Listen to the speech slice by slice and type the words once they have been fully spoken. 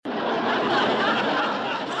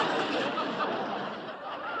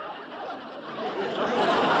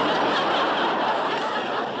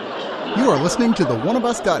You are listening to the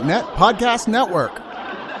OneOfUs.net podcast network.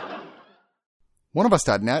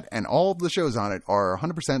 OneOfUs.net and all of the shows on it are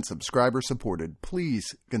 100% subscriber supported.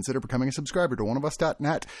 Please consider becoming a subscriber to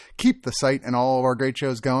OneOfUs.net. Keep the site and all of our great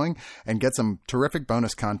shows going and get some terrific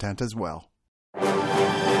bonus content as well.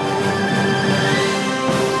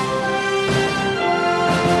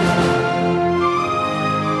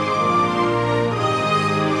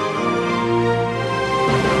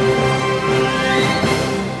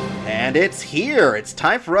 And it's here. It's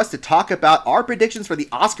time for us to talk about our predictions for the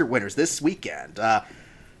Oscar winners this weekend.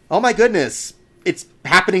 Oh my goodness, it's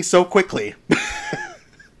happening so quickly.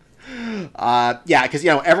 Yeah, because,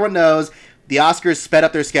 everyone knows the Oscars sped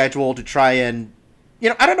up their schedule to try and,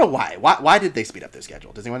 I don't know why. Why did they speed up their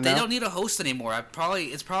schedule? Does anyone know? They don't need a host anymore.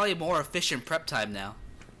 It's probably more efficient prep time now.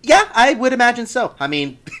 Yeah, I would imagine so. I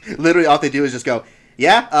mean, literally all they do is just go,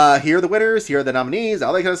 here are the winners, here are the nominees,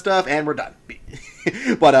 all that kind of stuff, and we're done.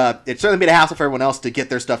 But it certainly made a hassle for everyone else to get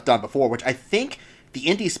their stuff done before, which I think the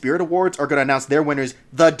Indie Spirit Awards are going to announce their winners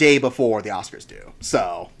the day before the Oscars do.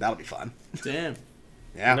 So that'll be fun. Damn.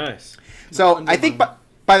 Yeah. Nice. So I think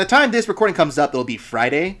by the time this recording comes up, it'll be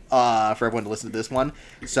Friday for everyone to listen to this one.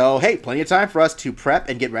 So, hey, plenty of time for us to prep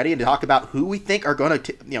and get ready and to talk about who we think are going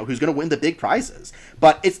to, who's going to win the big prizes.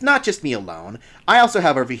 But it's not just me alone. I also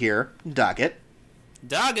have over here Doggett.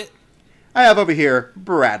 Doggett. I have over here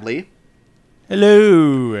Bradley.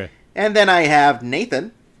 Hello. And then I have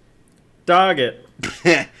Nathan. Dog it.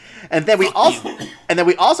 and then we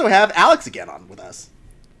also have Alex again on with us.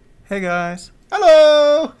 Hey guys.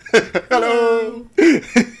 Hello. Hello.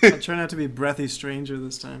 I'll try not to be breathy stranger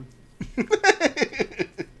this time.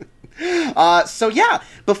 So yeah,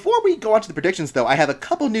 before we go on to the predictions though, I have a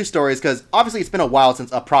couple news stories because obviously it's been a while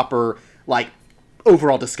since a proper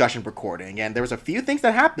overall discussion recording, and there was a few things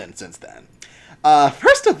that happened since then.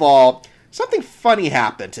 First of all, something funny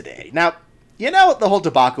happened today. Now, the whole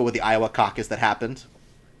debacle with the Iowa caucus that happened?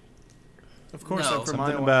 Of course, No. I'm from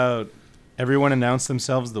Something Iowa. about everyone announced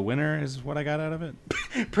themselves the winner is what I got out of it.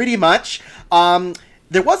 Pretty much.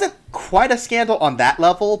 There wasn't quite a scandal on that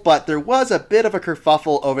level, but there was a bit of a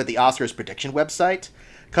kerfuffle over the Oscars prediction website,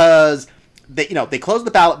 because they closed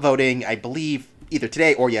the ballot voting, I believe, either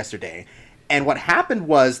today or yesterday. And what happened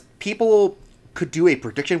was people could do a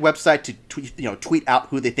prediction website to tweet out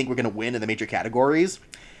who they think were going to win in the major categories.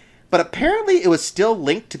 But apparently it was still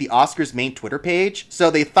linked to the Oscars main Twitter page, so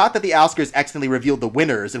they thought that the Oscars accidentally revealed the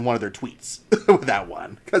winners in one of their tweets with that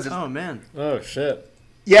one. Oh man. Oh, shit.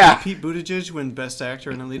 Yeah. Pete Buttigieg win Best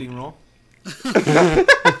Actor in a Leading Role?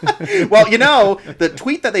 Well, the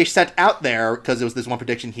tweet that they sent out there, because it was this one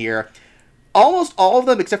prediction here, almost all of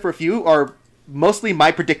them, except for a few, are mostly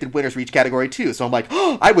my predicted winners for each category too. So I'm like,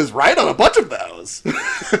 I was right on a bunch of those.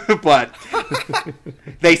 But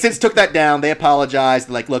they since took that down. They apologized.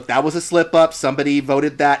 They're like, look, that was a slip up. Somebody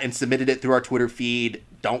voted that and submitted it through our Twitter feed.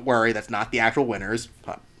 Don't worry, that's not the actual winners.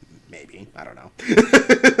 Maybe. I don't know.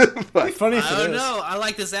 But, Funny if I it don't is. know. I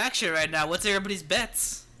like this action right now. What's everybody's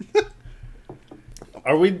bets?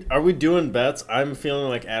 Are we doing bets? I'm feeling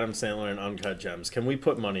like Adam Sandler and Uncut Gems. Can we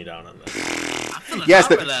put money down on this? I'm feeling Yes,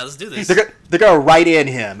 hot for that. Let's do this. they're going to write in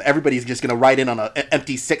him. Everybody's just going to write in on an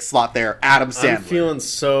empty 6 slot there. Adam Sandler. I'm feeling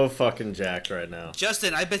so fucking jacked right now.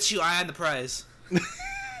 Justin, I bet you I on the prize.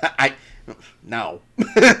 No.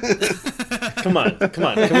 Come on.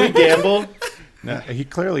 Can we gamble? No, he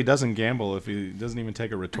clearly doesn't gamble if he doesn't even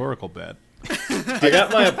take a rhetorical bet. I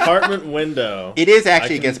got my apartment window. It is I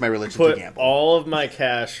actually can against my religion to put gamble. all of my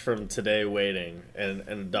cash from today waiting in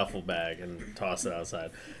a duffel bag and toss it outside.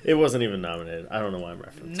 It wasn't even nominated. I don't know why I'm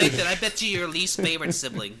referencing. Nathan, I bet you your least favorite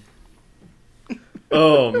sibling.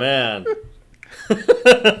 Oh man,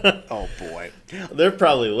 Oh, boy. they're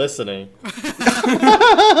probably listening.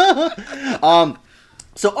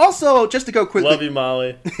 So also, just to go quickly, Love you,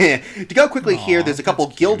 Molly. here, there's a couple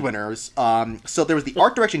guild winners. So there was the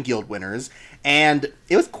Art Direction Guild winners, and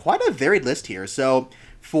it was quite a varied list here. So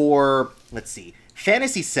for, let's see,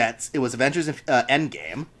 fantasy sets, it was Avengers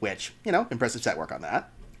Endgame, which, impressive set work on that.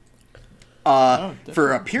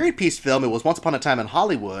 For a period piece film, it was Once Upon a Time in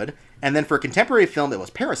Hollywood, and then for a contemporary film, it was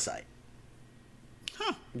Parasite.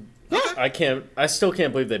 I still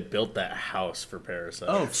can't believe they built that house for Parasite.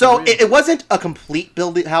 Oh, So for real? it wasn't a complete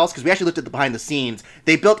build house, because we actually looked at the behind the scenes.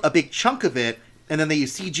 They built a big chunk of it, and then they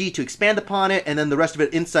used CG to expand upon it, and then the rest of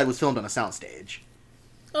it inside was filmed on a soundstage.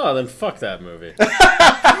 Oh, then fuck that movie.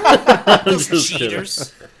 Those Just kidding.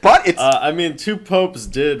 cheaters. But it's I mean, Two Popes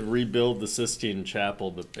did rebuild the Sistine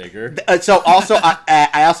Chapel, but bigger. so also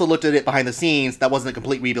I also looked at it behind the scenes. That wasn't a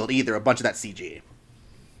complete rebuild either. A bunch of that CG.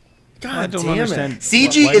 God I don't damn understand. it.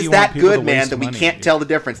 CG Why do is you want that people to good, man, waste that we money? can't tell the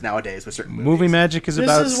difference nowadays with certain Movie movies. magic is This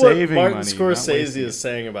about is what saving Martin money. not Scorsese wasting is it.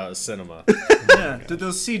 saying about cinema. Yeah. Did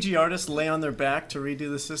those CG artists lay on their back to redo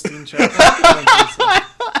the Sistine Chapel? I don't think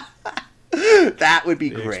so. That would be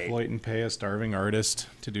They great. exploit and pay a starving artist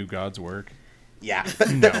to do God's work. Yeah.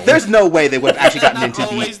 There's no way they would have actually gotten Not into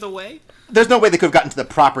always the way. There's no way they could have gotten to the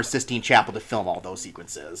proper Sistine Chapel to film all those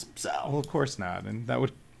sequences. Well, So of course not, and that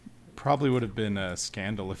would have been a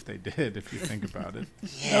scandal if they did. If you think about it,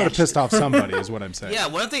 that would have pissed off somebody, is what I'm saying. Yeah,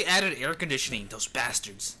 what if they added air conditioning? Those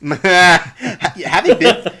bastards. having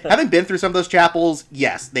been through some of those chapels,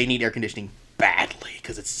 yes, they need air conditioning badly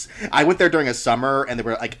because I went there during a summer and there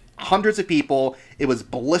were like hundreds of people. It was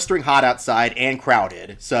blistering hot outside and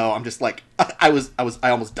crowded. So I'm just like I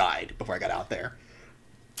almost died before I got out there.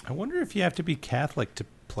 I wonder if you have to be Catholic to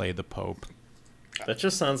play the Pope. That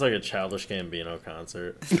just sounds like a Childish Gambino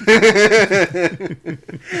concert.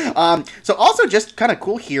 So also just kind of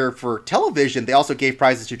cool here for television, they also gave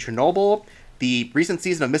prizes to Chernobyl, the recent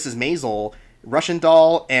season of Mrs. Maisel, Russian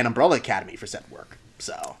Doll, and Umbrella Academy for set work.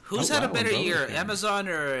 So Who's Oh, had a wow, better Umbrella year, Academy. Amazon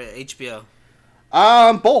or HBO?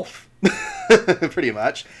 both, pretty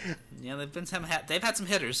much. Yeah, they've had some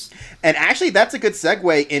hitters. And actually, that's a good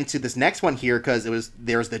segue into this next one here because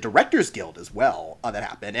there's the Directors Guild as well that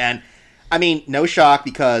happened, and I mean, no shock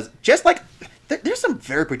because just like there's some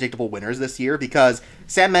very predictable winners this year because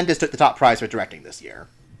Sam Mendes took the top prize for directing this year,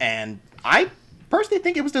 and I personally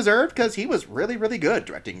think it was deserved because he was really, really good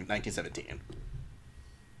directing 1917.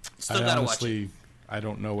 Still I gotta watch it. honestly, I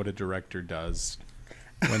don't know what a director does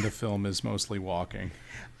when the film is mostly walking.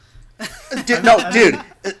 Dude,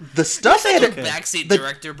 the stuff they had to, Backseat the-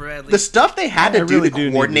 director Bradley. the stuff they had I to do really to do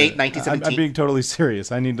need coordinate I'm 1917. being totally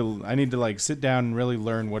serious. I need to like sit down and really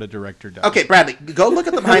learn what a director does. Okay, Bradley, go look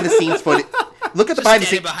at the behind the scenes footage. Look at the Just behind the standing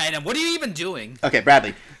scenes. behind him. What are you even doing? Okay,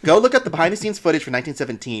 Bradley, go look at the behind-the-scenes footage for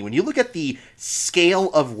 1917. When you look at the scale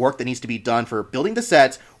of work that needs to be done for building the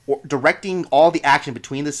sets, or directing all the action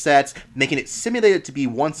between the sets, making it simulated to be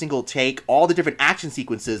one single take, all the different action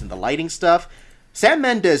sequences and the lighting stuff, Sam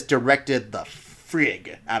Mendes directed the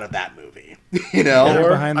frig out of that movie. You know? The Or-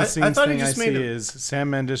 behind the I scenes thought he thing I just see made a- is Sam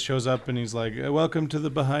Mendes shows up and he's like, "Welcome to the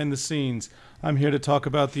behind the scenes. I'm here to talk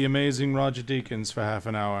about the amazing Roger Deakins for half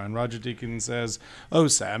an hour." And Roger Deakins says, "Oh,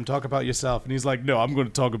 Sam, talk about yourself." And he's like, "No, I'm going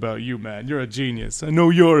to talk about you, man. You're a genius. I know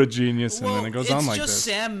you're a genius." And then it goes on like it's just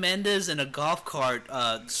this. Sam Mendes in a golf cart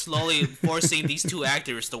slowly forcing these two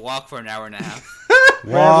actors to walk for an hour and a half.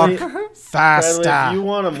 Walk Bradley, faster. if you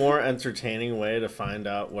want a more entertaining way to find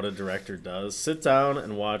out what a director does, sit down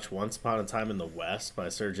and watch Once Upon a Time in the West by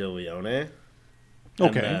Sergio Leone. And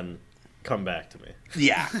Okay. then come back to me.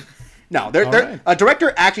 Yeah. No, All right. a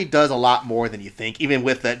director actually does a lot more than you think, even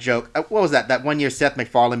with that joke. What was that? That one year Seth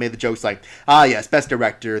MacFarlane made the jokes like, yes, best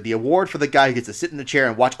director, the award for the guy who gets to sit in the chair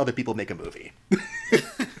and watch other people make a movie.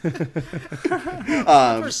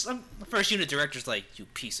 First unit director's like, you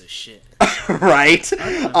piece of shit. Right?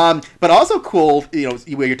 But also cool,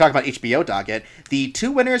 where you're talking about HBO docket, the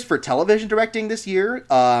two winners for television directing this year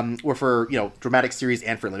were for, dramatic series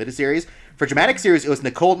and for limited series. For dramatic series, it was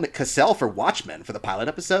Nicole Cassell for Watchmen for the pilot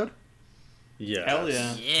episode. Yeah. Hell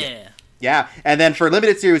yeah. Yeah. Yeah, and then for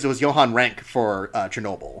limited series, it was Johan Renck for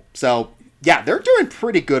Chernobyl. So, yeah, they're doing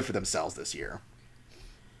pretty good for themselves this year.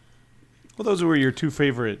 Well, those were your two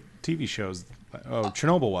favorite TV shows. Oh,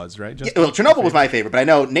 Chernobyl was, right? Yeah, well, Chernobyl was my favorite, but I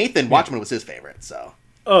know Nathan Watchmen was his favorite, so.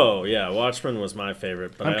 Oh, yeah, Watchmen was my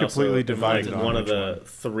favorite, but I'm I completely also divided on one of which the one.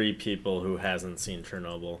 3 people who hasn't seen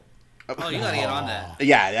Chernobyl. Oh, you gotta get on that.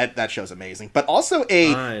 Yeah, that show's amazing. But also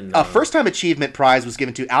I know. a first-time achievement prize was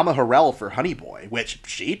given to Alma Harrell for Honey Boy, which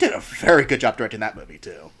she did a very good job directing that movie,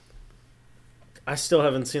 too. I still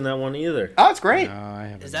haven't seen that one either. Oh, it's great. No, I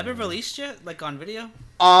haven't. Has that been released yet? Like on video?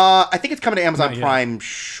 I think it's coming to Amazon Not yet. Prime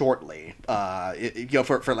shortly.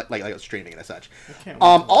 For like streaming and such. can't wait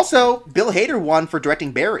for Also, Bill Hader won for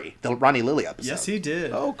directing Barry, the Ronnie Lilly episode. Yes, he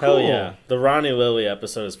did. Oh, cool. Hell yeah. The Ronnie Lilly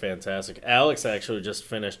episode is fantastic. Alex actually just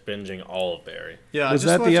finished binging all of Barry. Yeah, I Was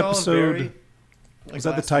just that the watched all of episode? Barry, Was that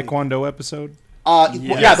the last week. Taekwondo episode?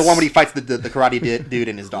 Yeah, the one when he fights the karate dude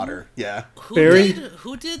and his daughter. Yeah. Barry?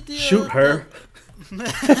 Who did the Shoot her.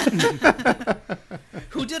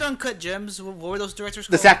 Who did Uncut Gems? What were those directors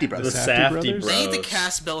The called? Safdie The brothers. Safdie Safdie brothers? Bros. They need to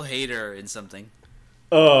cast Bill Hader in something.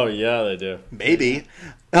 Oh, yeah, they do. Maybe.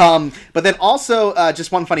 But then also,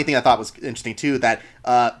 just one funny thing I thought was interesting, too, that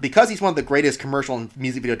because he's one of the greatest commercial and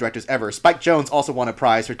music video directors ever, Spike Jonze also won a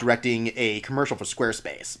prize for directing a commercial for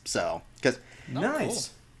Squarespace. So, because,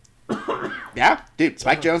 Nice. yeah, dude,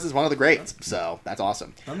 Spike Jonze is one of the greats. So, that's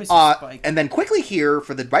awesome. Let me see Spike. And then quickly here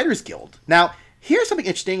for the Writers Guild. Now, here's something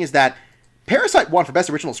interesting is that Parasite won for Best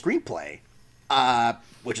Original Screenplay,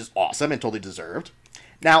 which is awesome and totally deserved.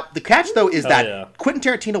 Now, the catch, though, is that yeah. Quentin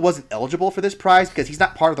Tarantino wasn't eligible for this prize because he's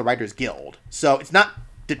not part of the Writers Guild. So it's not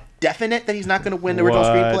definite that he's not going to win the original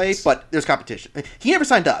What? screenplay, but there's competition. He never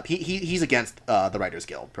signed up. He's against the Writers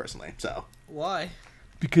Guild, personally. So Why?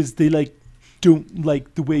 Because they don't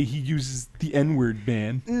like the way he uses the N-word,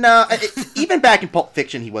 man. no, even back in Pulp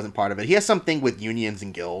Fiction, he wasn't part of it. He has something with unions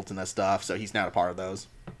and guilds and that stuff, so he's not a part of those.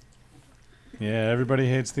 Yeah, everybody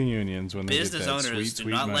hates the unions when they Business get that owners sweet, do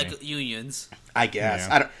sweet not money. like unions. I guess.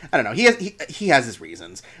 Yeah. I don't know. He has his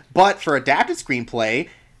reasons. But for adapted screenplay,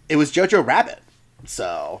 it was Jojo Rabbit.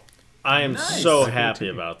 So I am so happy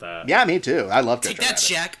about that. yeah, me too. I love Jojo Take that, Rabbit.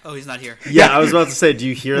 Shaq. Oh, he's not here. Yeah, I was about to say, do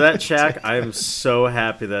you hear that, Shaq? I am so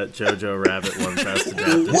happy that Jojo Rabbit won Best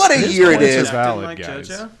Adapted. What a year it points is. are valid, Like guys.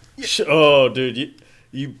 JoJo? Oh, dude,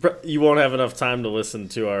 you won't have enough time to listen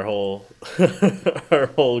to our whole our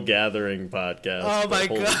whole gathering podcast. Oh my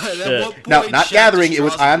Holy god! shit. At what No, point not Shaq Gathering. just It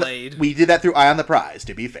was draws Eye on a the, blade? we did that through Eye on the Prize,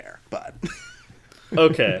 to be fair. But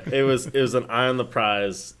Okay, it was an Eye on the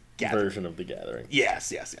Prize Gathering. version of the Gathering. yes.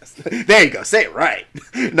 There you go. Say it right.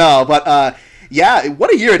 No, but yeah,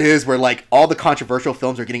 what a year it is where like all the controversial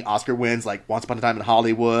films are getting Oscar wins, like Once Upon a Time in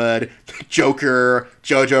Hollywood, Joker,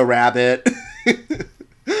 Jojo Rabbit.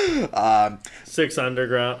 Six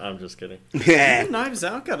Underground. I'm just kidding. Yeah. Knives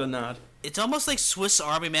Out got a nod. It's almost like Swiss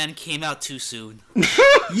Army Man came out too soon.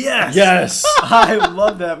 Yes. Yes. I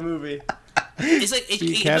love that movie. It's like if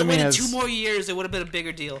it Academy waited has- 2 more years, it would have been a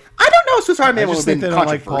bigger deal. I don't know if Swiss Army Man I would just have been think they don't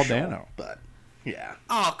like Paul controversial, Dano. but yeah.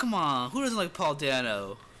 Oh come on, who doesn't like Paul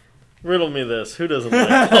Dano? Riddle me this. Who doesn't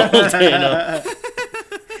like Paul Dano?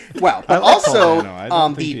 Well, I but like also Paul Dano. I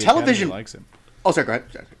don't the think the television. Academy likes him. Oh, sorry. Go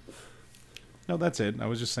ahead. Sorry. No, that's it. I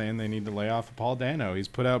was just saying they need to lay off of Paul Dano. He's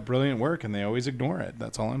put out brilliant work, and they always ignore it.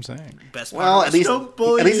 That's all I'm saying. Best Well, part at least Don't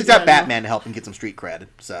bully he's me, got Daniel. Batman to help him get some street cred.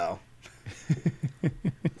 So,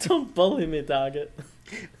 Don't bully me, Doggett.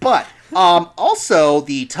 but also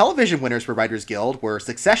the television winners for Writers Guild were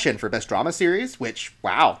Succession for Best Drama Series, which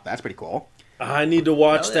wow, that's pretty cool. I need to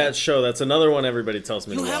watch Hell yeah. that show. That's another one everybody tells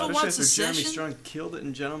me You to haven't watch. watched Especially after Jeremy Succession? Strong killed it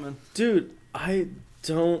in Gentlemen. Dude, I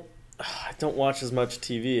don't watch as much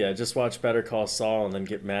TV. I just watch Better Call Saul and then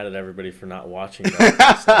get mad at everybody for not watching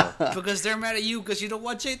that. So. because they're mad at you because you don't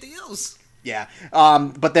watch anything else. Yeah.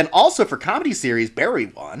 But then also for comedy series, Barry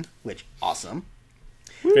won, which awesome.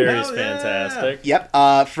 Barry's Hell yeah. fantastic.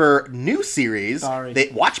 Yep. For new series,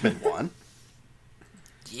 Sorry. Watchmen won.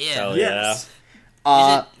 Yeah. Hell Yes.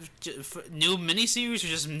 Uh, Is it new miniseries or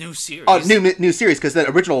just new series? Oh, new series because the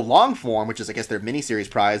original long form, which is I guess their miniseries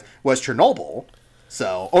prize, was Chernobyl.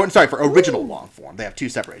 So, for original long form, they have two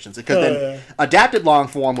separations. Because then adapted long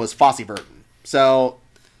form was Fosse Verdon. So,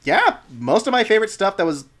 yeah, most of my favorite stuff that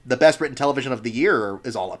was the best written television of the year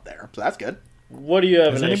is all up there. So that's good. What do you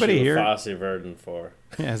have Has an anybody issue here- with Fosse Verdon for?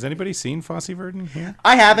 Yeah, has anybody seen Fosse Verdon here?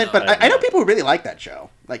 I haven't, but I I know haven't. people who really like that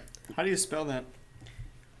show. Like, How do you spell that?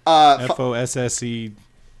 FOSSE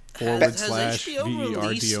Has / HBO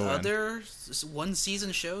released VERDON. other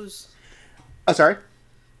one-season shows? oh, sorry.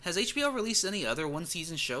 Has HBO released any other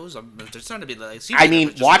one-season shows? They're starting to be like. I mean,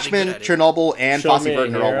 just really Watchmen, good at it. Chernobyl, and Show Fosse me a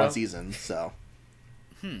Verdon are all hero. one season. So,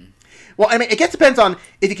 well, I mean, it gets depends on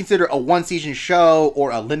if you consider a one season show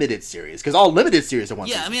or a limited series, because all limited series are one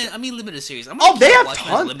Yeah, season. I mean limited series. I'm Oh, gonna they keep have Watchmen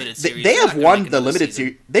as a tons. limited They, series. they They're have not gonna won make the another limited season.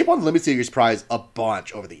 series. They've won the limited series prize a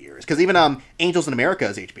bunch over the years. Because even Angels in America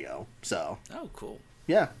is HBO. So Oh, cool.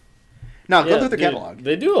 yeah. No, go Yeah, through their dude, catalog.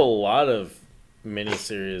 They do a lot of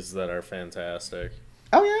miniseries that are fantastic.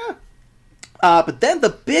 Oh yeah. But then the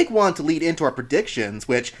big one to lead into our predictions,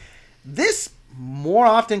 which this more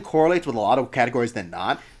often correlates with a lot of categories than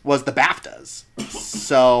not, was the BAFTAs.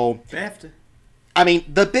 So BAFTA. I mean,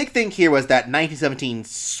 the big thing here was that 1917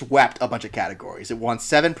 swept a bunch of categories. It won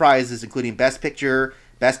 7 prizes, including Best Picture,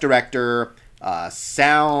 Best Director,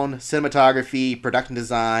 Sound, Cinematography, Production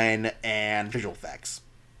Design, and Visual Effects.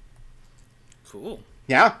 Cool.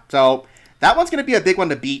 Yeah, so that one's going to be a big one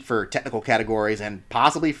to beat for technical categories and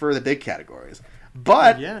possibly for the big categories.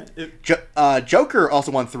 But Yeah. Joker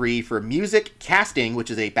also won 3 for music, casting, which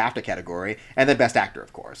is a BAFTA category, and then Best Actor,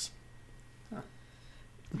 of course.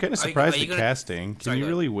 I'm kind of Are you- surprised are you at gonna- casting. Can Sorry, you go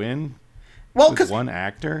ahead. really win Well, with because one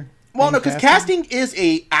actor? Well, no, in because casting is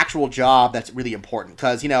a actual job that's really important.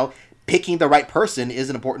 Because picking the right person is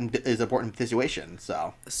an important situation.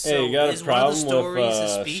 So, So Hey, you got a is one of the problem with stories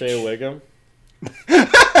a speech? Shea Wiggum?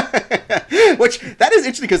 which that is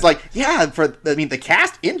interesting because, the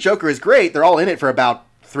cast in Joker is great. They're all in it for about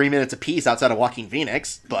 3 minutes apiece outside of Joaquin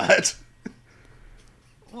Phoenix, but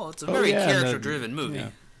Well, it's a Oh, very yeah, and character-driven movie. yeah.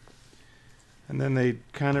 And then they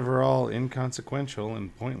kind of are all inconsequential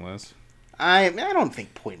and pointless. I don't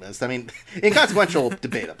think pointless. I mean, inconsequential,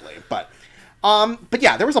 debatably, but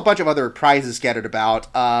yeah, there was a bunch of other prizes scattered about.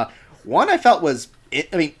 One I felt was, I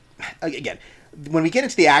mean, again, when we get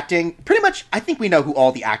into the acting, pretty much, I think we know who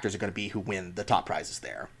all the actors are going to be who win the top prizes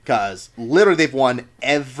there, because literally they've won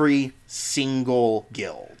every single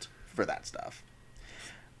guild for that stuff.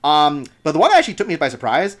 But the one that actually took me by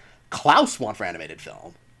surprise, Klaus won for animated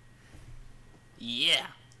film. Yeah.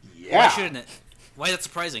 Yeah. Why shouldn't it? Why that's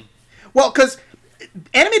surprising? Well, because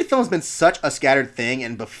animated film has been such a scattered thing,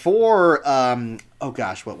 and before, oh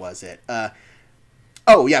gosh, what was it?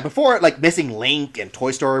 Before, like, Missing Link and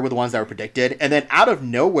Toy Story were the ones that were predicted, and then out of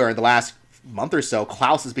nowhere in the last month or so,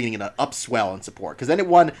 Klaus is beginning an upswell in support, because then it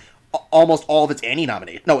won almost all of its Annie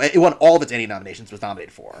nominations. No, it won all of its Annie nominations, was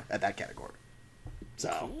nominated for at that category. So,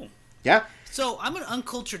 Cool. yeah. So, I'm an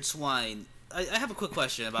uncultured swine. I have a quick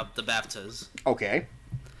question about the BAFTAs. Okay.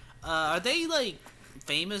 Are they, like,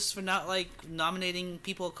 famous for not, like, nominating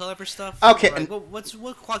people of color for stuff? Okay, Or, like, and- what's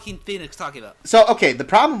Joaquin Phoenix talking about? So, okay, the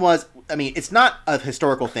problem was, I mean, it's not a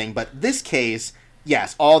historical thing, but this case,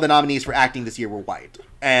 yes, all the nominees for acting this year were white.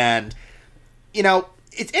 And, you know,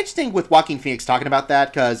 it's interesting with Joaquin Phoenix talking about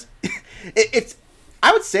that, because it's,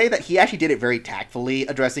 I would say that he actually did it very tactfully,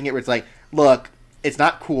 addressing it, where it's like, look, it's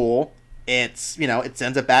not cool, it's, you know, it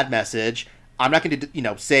sends a bad message, I'm not going to, you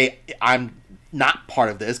know, say I'm not part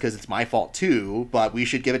of this, because it's my fault too, but we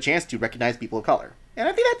should give a chance to recognize people of color. And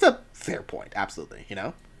I think that's a fair point, absolutely, you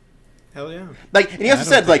know? Hell yeah. Like, and he I also don't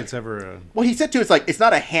said, think like, it's ever what he said too is, like, it's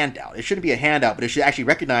not a handout. It shouldn't be a handout, but it should actually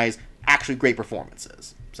recognize actually great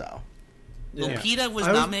performances. So, Lupita was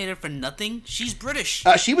I was- nominated for nothing? She's British.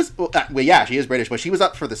 she was, well, yeah, she is British, but she was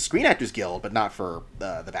up for the Screen Actors Guild, but not for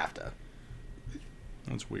the BAFTA.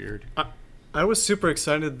 That's weird. I was super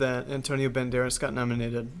excited that Antonio Banderas got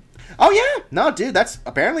nominated. Oh, yeah. No, dude, that's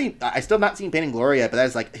apparently, I still have not seen Pain and Glory yet, but that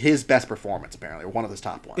is, like, his best performance, apparently, or one of his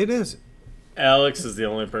top ones. It is. Alex is the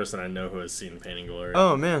only person I know who has seen Pain and Glory.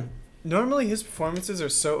 Oh, man. Normally his performances are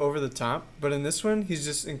so over the top, but in this one, he's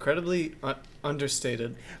just incredibly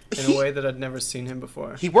understated in He- a way that I'd never seen him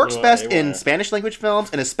before. He works Well, best haywire. in Spanish language films,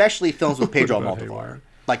 and especially films with Pedro What about Almodovar. Haywire?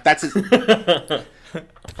 Like, that's his... Has he been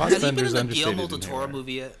Fassbender's in the understated Guillermo del in Toro Haywire.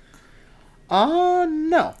 movie yet?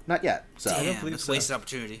 No, not yet. So. Damn, believe that's so. a wasted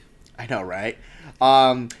opportunity. I know, right?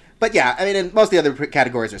 But yeah, I mean, and most of the other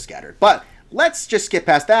categories are scattered. But let's just skip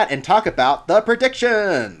past that and talk about the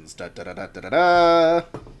predictions. Da, da, da, da, da, da, da.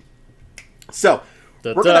 So,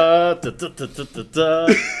 Da, we're gonna, da, da, da, da, da,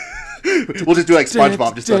 da. we'll just do like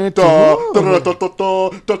SpongeBob, just da, da, da, da, da, da, da, da,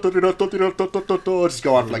 da, da, da, da, da, da, da, da. Just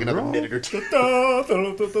go on for like another minute or two. All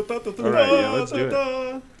right, yeah, let's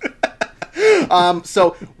do it.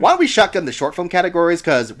 So why don't we shotgun the short film categories,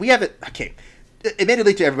 because we have it. Okay,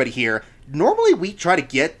 admittedly to everybody here, normally we try to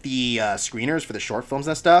get the screeners for the short films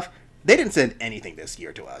and stuff. They didn't send anything this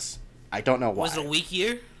year to us. I don't know why. Was it a weak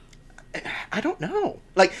year? I don't know.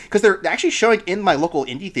 Like, because they're actually showing in my local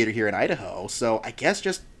indie theater here in Idaho. So I guess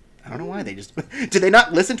just, I don't know why they just, did they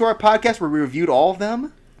not listen to our podcast where we reviewed all of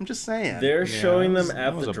them? I'm just saying. They're showing that them was- at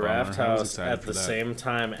that was the a bummer. Draft I was House excited at for the that. same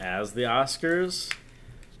time as the Oscars.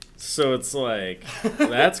 So it's like,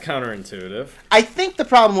 that's counterintuitive. I think the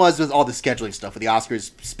problem was with all the scheduling stuff with the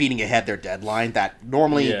Oscars speeding ahead their deadline, that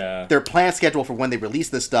normally Yeah. their planned schedule for when they release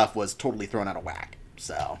this stuff was totally thrown out of whack.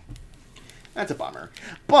 So that's a bummer.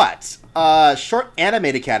 But short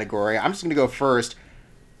animated category, I'm just going to go first.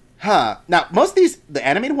 Now, most of these, the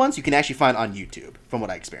animated ones, you can actually find on YouTube, from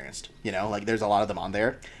what I experienced. You know, like, there's a lot of them on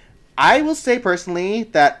there. I will say, personally,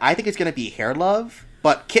 that I think it's going to be Hair Love,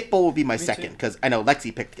 but Kit Bull will be my second, because I know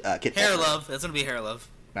Lexi picked Kit Bull. Hair Love. That's gonna be Hair Love.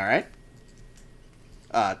 All right.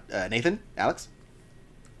 Nathan? Alex?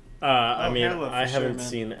 I Oh, mean, Hair Love I for sure, haven't man.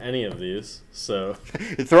 seen any of these, so.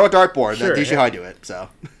 Throw a dartboard. Sure, That's usually yeah. how I do it, so.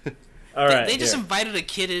 All right. They just here. invited a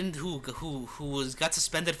kid in who got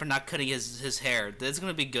suspended for not cutting his hair. That's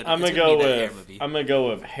gonna be good. I'm It's gonna go be that hair with movie. I'm gonna go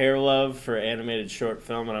with Hair Love for animated short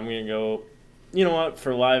film, and I'm gonna go. You know what?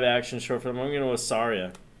 For live action short film, I'm gonna go with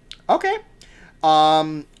Saria. Okay.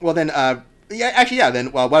 Well, then, yeah, actually, yeah,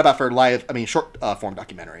 then, well, what about for short form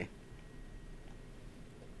documentary?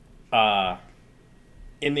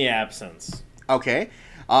 In the absence. Okay.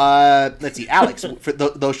 Let's see. Alex, for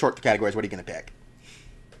those short categories, what are you going to pick?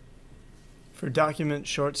 For document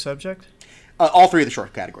short subject? All three of the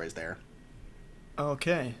short categories there.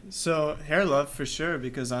 Okay, so Hair Love for sure,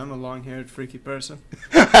 because I'm a long-haired freaky person.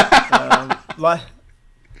 Live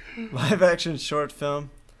action short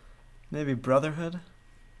film, maybe Brotherhood.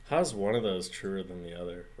 How's one of those truer than the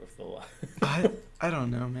other with the live? I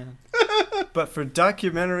don't know, man. But for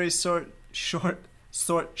documentary short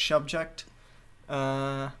subject,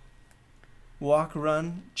 Walk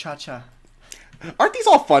Run Cha Cha. Aren't these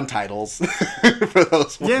all fun titles for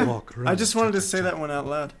those ones? Yeah, Walk around, I just wanted to say that one out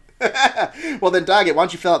loud. Well, then, Doggett, why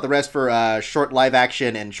don't you fill out the rest for short live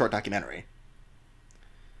action and short documentary?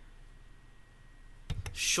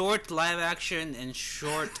 Short live action and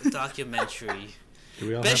short documentary. Do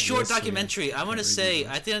we all Best have short lists? documentary. I'm gonna say.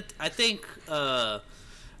 I think.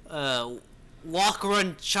 Walk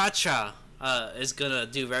Run Cha Cha is gonna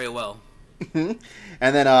do very well. And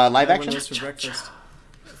then live I action. went for breakfast.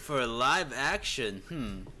 For live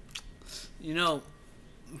action, you know,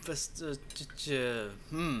 best,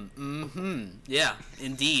 yeah,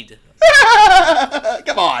 indeed.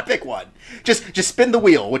 Come on, pick one. Just spin the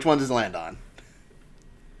wheel. Which one does it land on?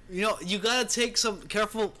 You know, you gotta take some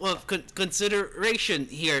careful consideration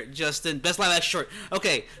here, Justin. Best live action short.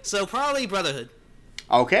 Okay, so probably Brotherhood.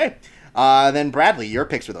 Okay. Then Bradley, your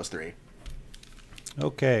picks for those three.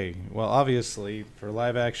 Okay, well, obviously, for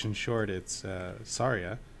live action short, it's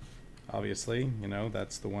Saria. Obviously, you know,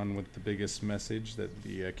 that's the one with the biggest message that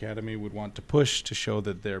the Academy would want to push to show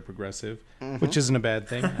that they're progressive, which isn't a bad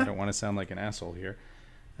thing. I don't want to sound like an asshole here.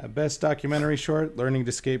 Best documentary short, Learning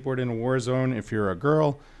to Skateboard in a War Zone If You're a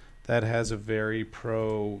Girl. That has a very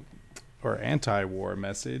pro or anti-war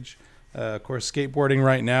message. Of course, skateboarding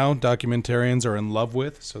right now, documentarians are in love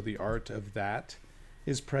with, so the art of that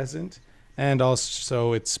is present. And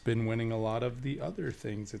also, it's been winning a lot of the other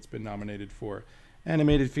things it's been nominated for.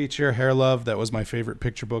 Animated feature, Hair Love. That was my favorite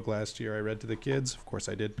picture book last year I read to the kids. Of course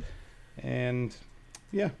I did. And,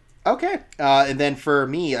 yeah. Okay. And then for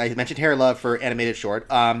me, I mentioned Hair Love for animated short.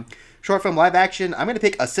 Short film live action, I'm going to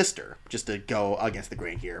pick A Sister, just to go against the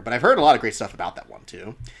grain here. But I've heard a lot of great stuff about that one,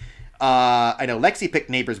 too. I know Lexi picked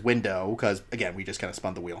Neighbor's Window, because, again, we just kind of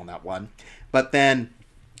spun the wheel on that one. But then,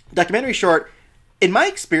 documentary short, in my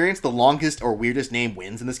experience, the longest or weirdest name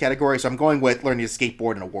wins in this category, so I'm going with Learning to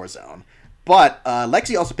Skateboard in a War Zone. But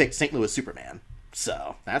Lexi also picked St. Louis Superman,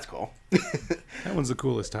 so that's cool. That one's the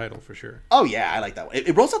coolest title, for sure. Oh, yeah, I like that one.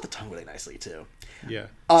 It rolls out the tongue really nicely, too. Yeah.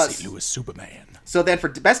 St. Louis Superman. So then for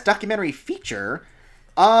best documentary feature,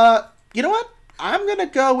 you know what? I'm going to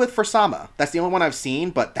go with Forsama. That's the only one I've seen,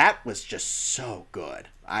 but that was just so good.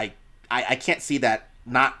 I can't see that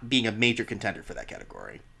not being a major contender for that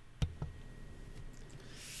category.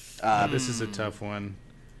 This is a tough one.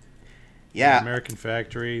 Yeah. American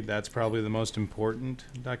Factory, that's probably the most important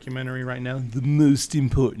documentary right now. The most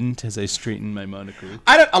important, as I straighten my monocle.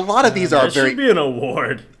 A lot of these are That should be an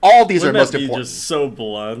award. all these are Wouldn't most that be important. just so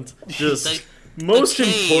blunt? Just The most Cave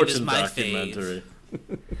is important my documentary.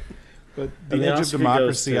 But And The the Edge of Oscar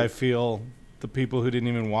Democracy, goes to- I feel the people who didn't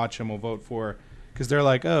even watch them will vote for. Because they're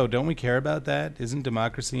like, oh, don't we care about that? Isn't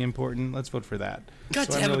democracy important? Let's vote for that. God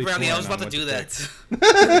So I'm damn it, really Bradley! I torn was on about to what do pick.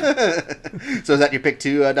 that. So is that your pick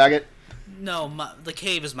too, Doggett? No, The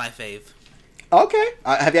Cave is my fave. Okay.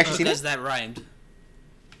 Have you actually seen Because it? that rhymed.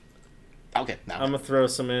 Okay. No. I'm gonna throw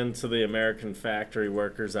some into the American Factory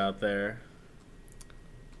workers out there.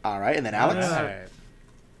 All right. And then Alex? Alright.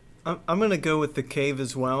 I'm going to go with The Cave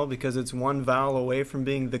as well because it's one vowel away from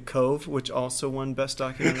being The Cove, which also won Best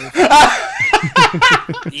Documentary.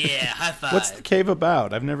 Yeah, high five. What's The Cave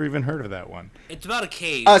about? I've never even heard of that one. It's about a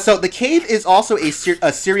cave. So The Cave is also a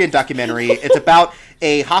Syrian documentary. It's about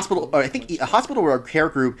a hospital, or I think a hospital or a care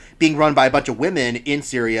group being run by a bunch of women in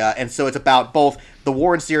Syria, and so it's about both the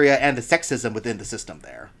war in Syria and the sexism within the system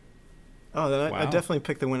there. Oh, then I Wow. definitely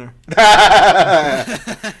picked the winner.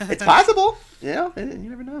 It's possible. You know, you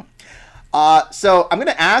never know. So I'm going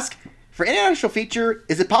to ask, for international feature,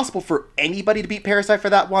 is it possible for anybody to beat Parasite for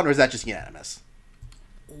that one, or is that just unanimous?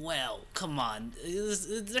 Well, come on.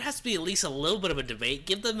 There has to be at least a little bit of a debate.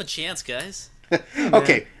 Give them a chance, guys.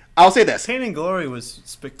 Okay, I'll say this. Pain and Glory was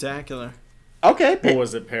spectacular. Okay, What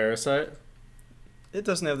was it, Parasite? It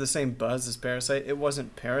doesn't have the same buzz as Parasite. It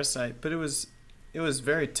wasn't Parasite, but it was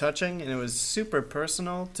very touching, and it was super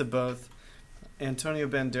personal to both Antonio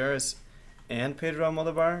Banderas and Pedro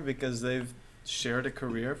Almodovar because they've shared a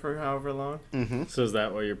career for however long. So is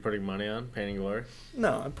that what you're putting money on? Pain and Glory?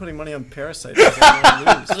 No, I'm putting money on Parasite. Because I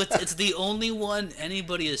wanna lose. So it's the only one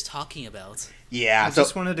anybody is talking about. yeah. I So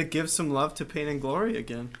just wanted to give some love to Pain and Glory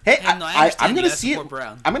again. hey, Hey, no, I I'm understand going you to gotta see it. support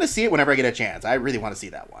Brown. I'm going to see it whenever I get a chance. I really want to see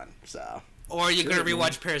that one. So Or you're going to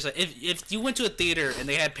rewatch Parasite. If you went to a theater and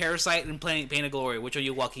they had Parasite and Pain of Glory, which are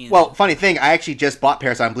you walking into? well, funny thing, I actually just bought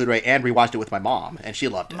Parasite on Blu-ray and rewatched it with my mom, and she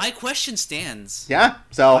loved it. My question stands. Yeah.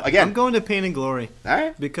 So again, I'm going to Pain and Glory all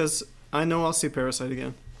right. because I know I'll see Parasite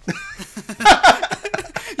again.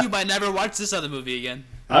 You might never watch this other movie again.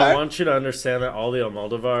 I Alright. want you to understand that all the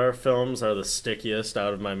Almodovar films are the stickiest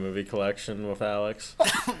out of my movie collection with Alex.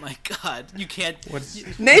 Oh my god. You can't.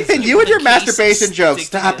 Nathan, you and your The case masturbation is jokes.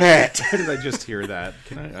 sticking Stop in. it. Why did I just hear that?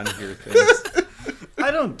 Can I unhear things?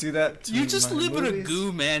 I don't do that. To You just my live in a movies.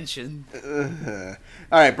 goo mansion.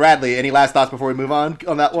 All right, Bradley. Any last thoughts before we move on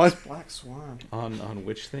that one? Black Swan. On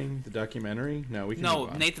which thing? The documentary? No, we can No, move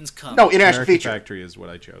on. Nathan's cum. No, international American feature. Factory is what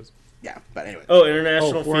I chose. Yeah, but anyway. Oh,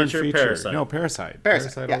 international foreign feature, Parasite. No, Parasite.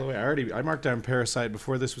 Parasite, yeah. all the way. I marked down Parasite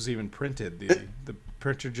before this was even printed. The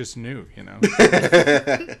printer just knew, you know.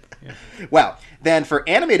 Well, then for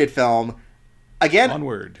animated film, again,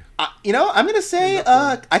 Onward. I'm going to say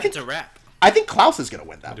I It's a wrap. think Klaus is going to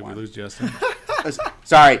win that Did we one. lose Justin?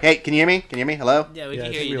 Sorry. Hey, can you hear me? Can you hear me? Hello? Yeah, we Yeah, I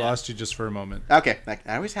can hear think you we now. lost you just for a moment. Okay. That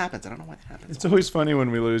always happens. I don't know why that happens. It's always funny when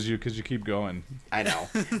we lose you because you keep going. I know.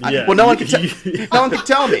 Yeah. Well, no one can tell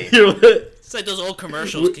me. It's like those old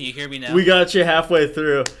commercials. Can you hear me now? We got you halfway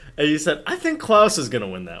through, and you said, I think Klaus is going to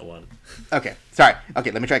win that one. Okay. Sorry. Okay,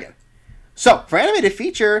 let me try again. So, for animated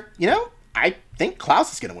feature, I think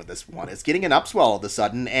Klaus is going to win this one. It's getting an upswell all of a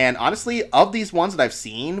sudden. And honestly, of these ones that I've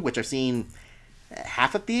seen, which I've seen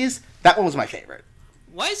half of these, that one was my favorite.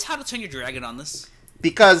 Why is How to Train Your Dragon on this?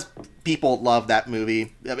 Because people love that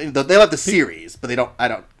movie. I mean, they love the series, but I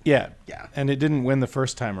don't. Yeah. Yeah. And it didn't win the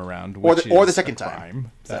first time around, Or which the is second a time.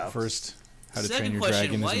 crime. That So. first How to Train Second Your question: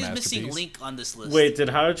 Dragon Why is a is Missing masterpiece. Link on this list? Wait, did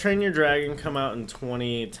How to Train Your Dragon come out in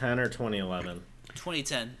 2010 or 2011?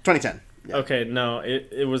 2010. 2010. Yeah. Okay, no,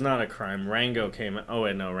 it was not a crime. Rango came out. Oh,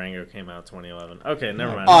 wait, no, Rango came out 2011. Okay,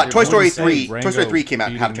 never mind. Toy Story Wouldn't say 3. Toy Story Rango 3 came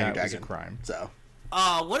out. How to beating Train Your that was a Dragon. crime. So.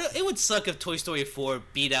 What it would suck if Toy Story 4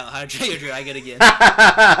 beat out How to Train Your Dragon again.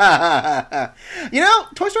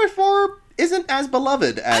 Toy Story 4 isn't as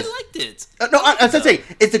beloved I as. liked it. No, I was going to say,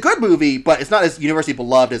 it's a good movie, but it's not as universally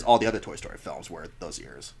beloved as all the other Toy Story films were those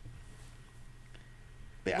years.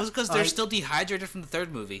 Yeah. Was it because they're still dehydrated from the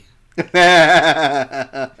third movie? Gosh.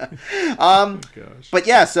 But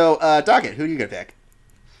yeah, so, Doggett, who are you going to pick?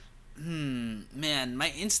 Man,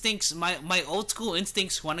 my instincts, my old school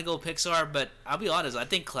instincts want to go Pixar, but I'll be honest, I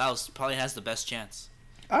think Klaus probably has the best chance.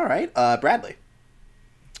 All right, Bradley.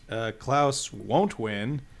 Klaus won't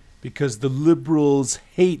win because the liberals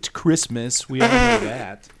hate Christmas. We all know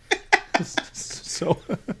that. So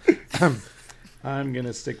I'm going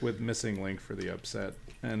to stick with Missing Link for the upset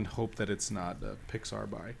and hope that it's not a Pixar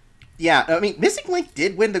buy. Yeah, I mean, Missing Link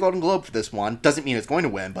did win the Golden Globe for this one. Doesn't mean it's going to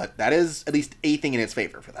win, but that is at least a thing in its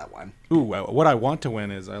favor for that one. Ooh, what I want to win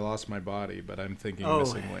is I Lost My Body, but I'm thinking Oh.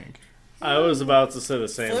 Missing Link. I was about to say the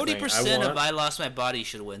same 40% thing. of I Lost My Body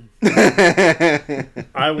should win.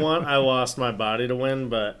 I want I Lost My Body to win,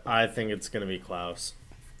 but I think it's going to be Klaus.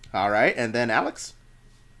 All right, and then Alex.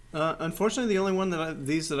 Unfortunately, the only one that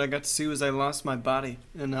I got to see was I Lost My Body,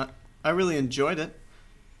 and I really enjoyed it,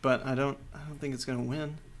 but I don't think it's gonna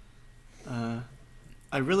win.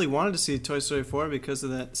 I really wanted to see Toy Story 4 because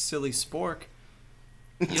of that silly spork.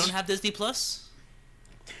 You don't have Disney Plus?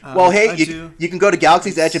 Well, hey, I you can go to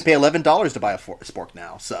Galaxy's Edge and pay $11 to buy a spork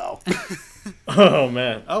now. So, Oh,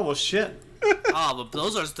 man. Oh well, shit. Oh, but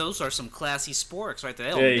those are some classy sporks right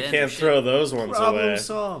there. They'll Yeah, you bend their can't shit. throw those ones Problem away.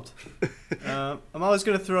 solved. I'm always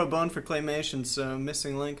gonna throw a bone for Claymation, so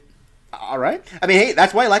Missing Link. all right. I mean, hey,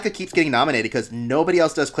 that's why Leica keeps getting nominated because nobody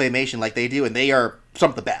else does claymation like they do, and they are some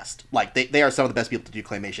of the best. Like they are some of the best people to do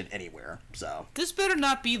claymation anywhere. So This better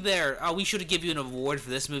not be there. Oh, we should have given you an award for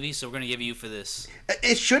this movie, so we're going to give you for this.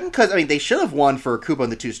 it shouldn't, because I mean they should have won for Kubo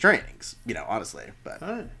and the Two Strings. Honestly, but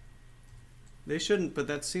They shouldn't, but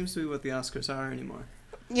that seems to be what the Oscars are anymore.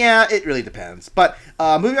 yeah, it really depends. But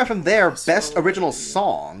moving on from there, best original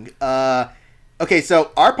song. Okay, so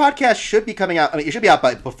our podcast should be coming out. I mean, it should be out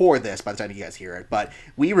before this, by the time you guys hear it. But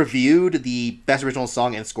we reviewed the best original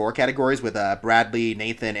song and score categories with Bradley,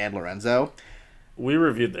 Nathan, and Lorenzo. We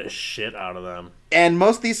reviewed the shit out of them. And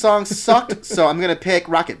most of these songs sucked, so I'm gonna pick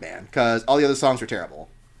Rocket Man because all the other songs were terrible.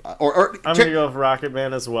 I'm going to go with Rocket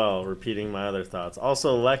Man as well, repeating my other thoughts.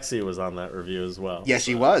 Also, Lexi was on that review as well. Yes,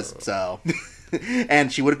 she was. So,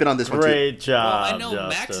 and she would have been on this one too. Great Well, job, I know Justin.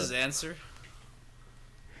 Max's answer.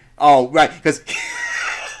 Oh, right, because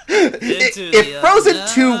if Frozen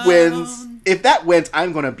 2 wins, if that wins,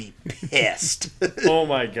 I'm gonna be pissed. Oh,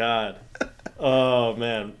 my God. Oh,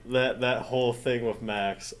 man. That whole thing with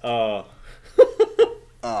Max.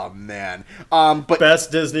 Oh man. But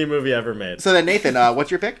Best Disney movie ever made. so then, Nathan,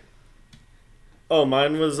 what's your pick? Oh,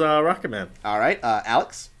 mine was Rocket Man. All right,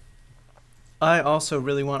 Alex. I also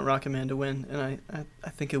really want Rocket Man to win, and I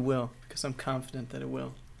think it will because I'm confident that it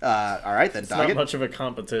will. All right, then It's not Doggett. much of a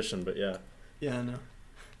competition, but yeah. Yeah, I know.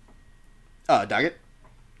 Doggett.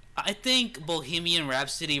 I think Bohemian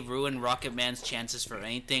Rhapsody ruined Rocket Man's chances for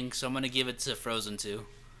anything, so I'm going to give it to Frozen 2.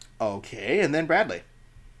 Okay, and then Bradley.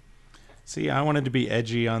 See, I wanted to be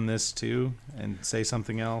edgy on this too and say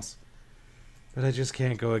something else. But I just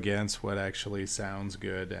can't go against what actually sounds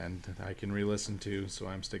good and I can re-listen to, so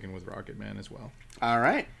I'm sticking with Rocketman as well. All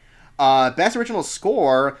right. Best original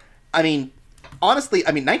score. I mean, honestly,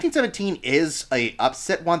 1917 is a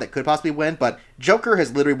upset one that could possibly win, but Joker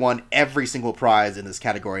has literally won every single prize in this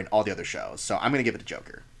category in all the other shows, so I'm going to give it to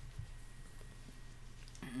Joker.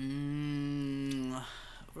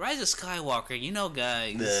 Rise of Skywalker,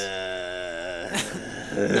 guys.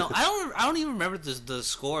 No, I don't even remember the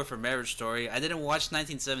score for Marriage Story. I didn't watch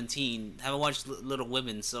 1917. Haven't watched Little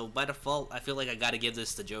Women, so by default, I feel like I got to give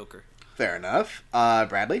this to Joker. Fair enough.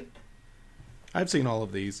 Bradley? I've seen all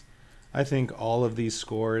of these. I think all of these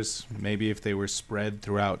scores, maybe if they were spread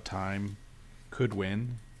throughout time, could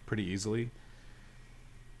win pretty easily.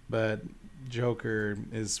 But Joker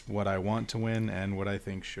is what I want to win and what I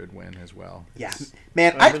think should win as well. Yeah,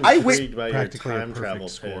 man, I'm I wish intrigued by your Practically a time travel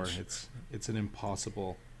perfect score. pitch. It's an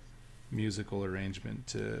impossible musical arrangement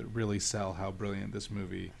to really sell how brilliant this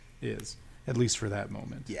movie is, at least for that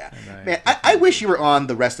moment. Yeah, And man, I wish you were on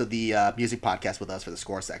the rest of the music podcast with us for the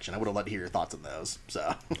score section. I would have loved to hear your thoughts on those.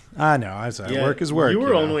 So I know. I said Yeah, work is work. You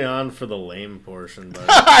were know? only on for the lame portion, but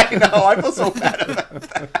I know, I feel so bad about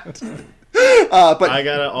that. But I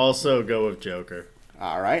gotta also go with Joker.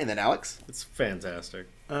 all right, and then Alex. It's fantastic.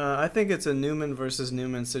 I think it's a Newman versus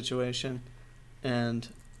Newman situation, and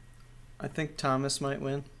I think Thomas might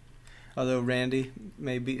win, although Randy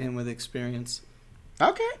may beat him with experience.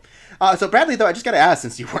 Okay. So Bradley, though, I just got to ask,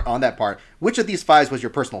 since you weren't on that part, which of these fives was your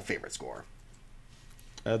personal favorite score?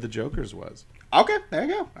 The Joker's was. Okay, there you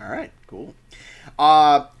go. All right, cool.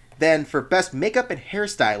 Then for best makeup and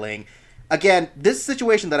hairstyling, again, this is a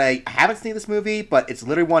situation that I haven't seen this movie, but it's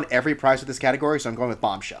literally won every prize for this category, so I'm going with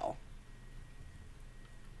Bombshell.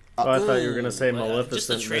 Oh, I thought you were gonna say Ooh, just the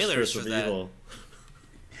Maleficent, trailers Mistress for of that. Evil.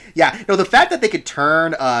 Yeah, no, the fact that they could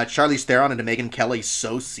turn Charlize Theron into Megyn Kelly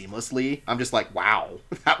so seamlessly, I'm just like, wow,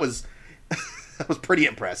 that was that was pretty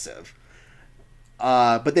impressive.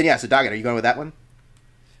 But then, yeah, so Doggett, are you going with that one?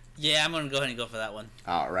 Yeah, I'm gonna go ahead and go for that one.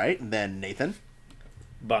 All right, and then Nathan.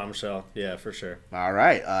 Bombshell, yeah, for sure. All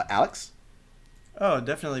right, Alex. Oh,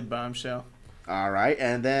 definitely Bombshell. All right,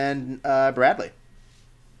 and then Bradley.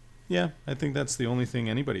 Yeah, I think that's the only thing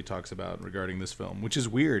anybody talks about regarding this film, which is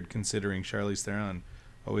weird considering Charlize Theron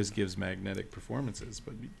always gives magnetic performances.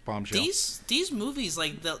 But Bombshell. These movies,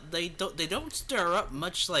 like they don't stir up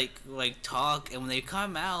much like talk, and when they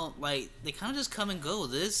come out, like they kind of just come and go.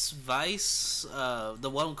 This Vice, the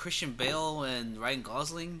one with Christian Bale and Ryan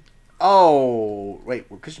Gosling. Oh, wait,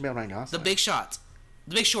 were Christian Bale and Ryan Gosling? The Big Shot.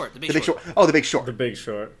 The Big Short. The Big Short. Oh, The Big Short. The Big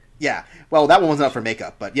Short. Yeah. Well, that one wasn't up for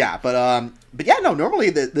makeup, but yeah. But yeah, no, normally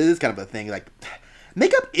this is kind of a thing. Like,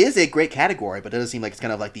 makeup is a great category, but it does seem like it's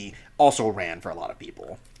kind of like the also ran for a lot of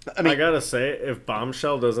people. I mean, I gotta say, if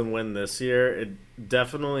Bombshell doesn't win this year, it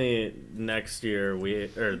definitely next year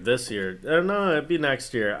this year. No, it'd be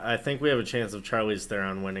next year. I think we have a chance of Charlize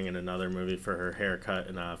Theron winning in another movie for her haircut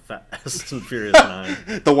in Fast and Furious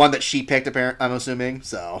 9. the one that she picked, apparently, I'm assuming.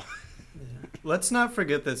 So, Let's not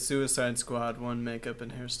forget that Suicide Squad won makeup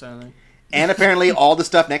and hairstyling. and apparently all the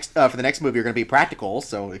stuff next for the next movie are going to be practical,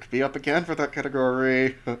 so it could be up again for that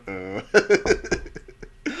category.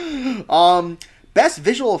 Best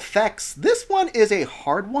visual effects. This one is a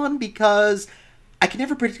hard one because I can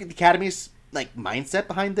never predict the Academy's like mindset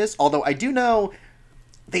behind this. Although I do know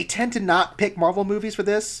they tend to not pick Marvel movies for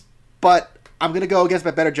this, but I'm gonna go against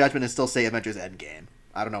my better judgment and still say Avengers Endgame.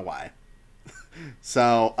 I don't know why.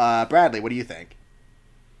 So, Bradley, what do you think?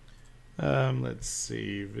 Let's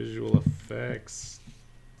see. Visual effects.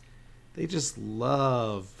 They just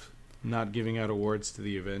love not giving out awards to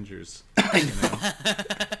the Avengers. You know?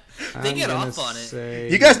 They get I'm off gonna on it. say-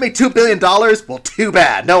 You guys made $2 billion? Well, too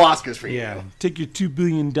bad. No Oscars for you. Yeah, take your $2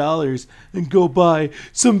 billion and go buy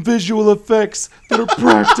some visual effects that are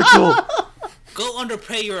practical. Go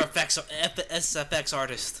underpay your SFX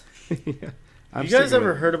artist. I'm You guys sticking ever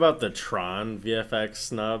with- heard about the Tron VFX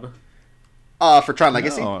snub? For Tron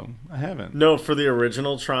Legacy. No, I haven't. No, for the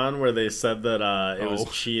original Tron, where they said that it was Oh.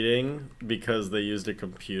 cheating because they used a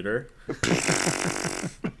computer.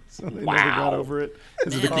 So they never got over it.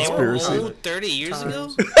 Is it a Man, they were conspiracy? old 30 years ago.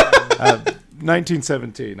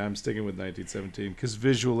 1917. I'm sticking with 1917 because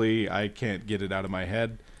visually I can't get it out of my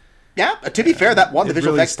head. Yeah, to be fair, that won the It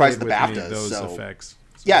visual really effects prize at stayed the with me, BAFTAs. those So effects.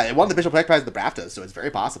 yeah, it won the visual effects prize at the BAFTAs, so it's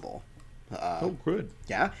very possible. Oh, good.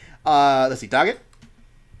 Yeah. Let's see, Doggett.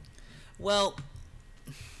 Well,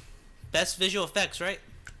 best visual effects, right?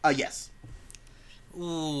 Yes.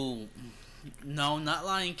 Ooh, no, not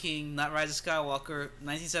Lion King, not Rise of Skywalker,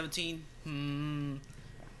 1917.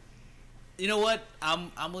 You know what?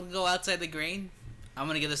 I'm gonna go outside the grain. I'm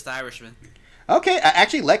gonna give this to Irishman. Okay,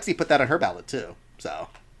 actually, Lexi put that on her ballot too. So,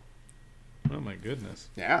 Oh my goodness.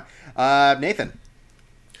 yeah. Nathan.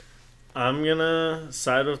 I'm gonna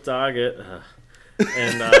side with Doggett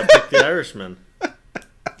and pick The Irishman.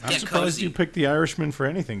 I'm Get surprised cozy. you picked The Irishman for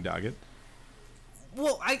anything, Doggett.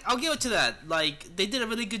 Well, I'll give it to that. Like, they did a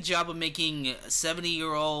really good job of making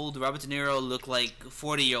 70-year-old Robert De Niro look like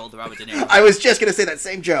 40-year-old Robert De Niro. I was just gonna say that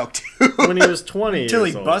same joke too. When he was 20 Until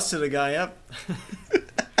he years old. busted a guy up.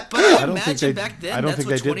 But I don't think imagine they- back I then, don't that's think what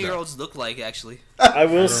they did that. 20-year-olds look like, actually. I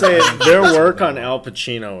will say their work on Al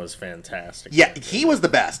Pacino was fantastic. Yeah, he was the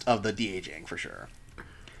best of the de-aging for sure.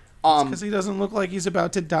 Because he doesn't look like he's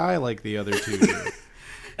about to die like the other two do.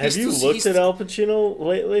 Have you He's- looked he's- at Al Pacino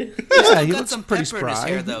lately? Yeah, he got looks some pretty pepper in his spry.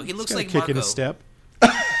 hair, though. He He's looks got a like kick in Marco. his step.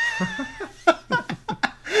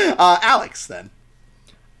 Alex, then.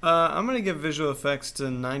 I'm gonna give visual effects to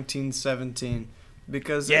 1917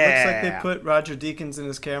 because it looks like they Yeah. put Roger Deakins and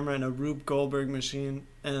his camera in a Rube Goldberg machine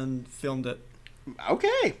and filmed it.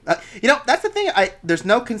 Okay. That's the thing. There's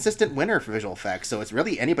no consistent winner for visual effects, so it's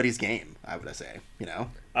really anybody's game, I would say.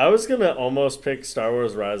 I was going to almost pick Star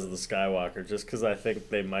Wars Rise of the Skywalker just because I think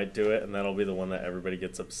they might do it, and that'll be the one that everybody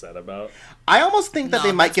gets upset about. I almost think that No,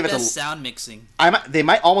 they might that's give it best to... sound mixing. They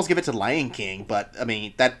might almost give it to Lion King, but, I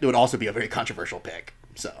mean, that would also be a very controversial pick,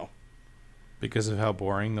 so... Because of how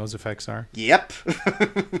boring those effects are. Yep.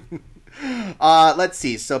 Let's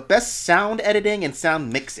see. So, best sound editing and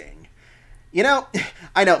sound mixing.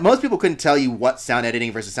 I know most people couldn't tell you what sound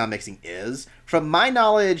editing versus sound mixing is. From my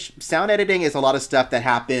knowledge, sound editing is a lot of stuff that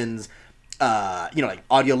happens, like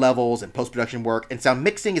audio levels and post-production work. And sound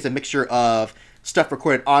mixing is a mixture of stuff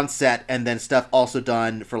recorded on set and then stuff also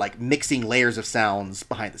done for, like, mixing layers of sounds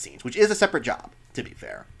behind the scenes, which is a separate job, to be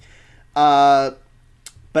fair.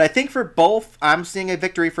 But I think for both, I'm seeing a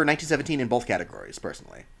victory for 1917 in both categories,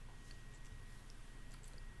 personally.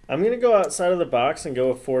 I'm going to go outside of the box and go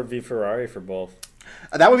with Ford v Ferrari for both.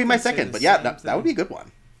 That would be my I'd say second, the but yeah, same that would be a good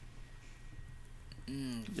one.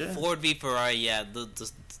 Yeah. Ford v Ferrari, yeah,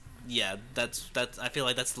 that's I feel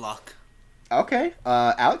like that's luck. Okay,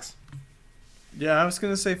 Alex? Yeah, I was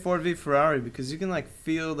gonna say Ford v Ferrari because you can like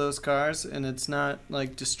feel those cars and it's not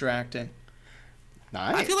like distracting.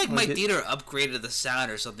 Nice. I feel like my Like it- theater upgraded the sound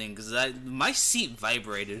or something because my seat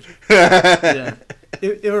vibrated. Yeah,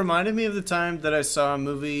 it reminded me of the time that I saw a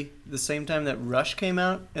movie the same time that Rush came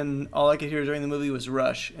out, and all I could hear during the movie was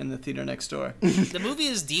Rush in the theater next door. The movie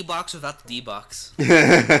is D-Box without the D-Box.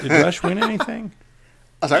 Did Rush win anything?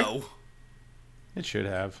 Oh, sorry? No, It should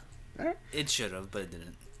have. it should have, but it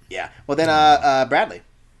didn't. Yeah. Well, then, Bradley.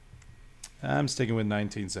 I'm sticking with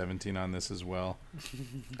 1917 on this as well.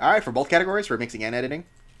 All right, for both categories, for mixing and editing.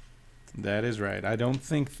 That is right. I don't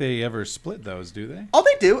think they ever split those, do they? Oh,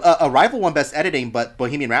 they do. Arrival won Best Editing, but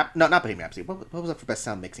Bohemian Rhapsody... No, not Bohemian Rhapsody. What was up for Best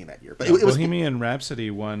Sound Mixing that year? But it was... Bohemian Rhapsody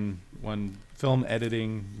won film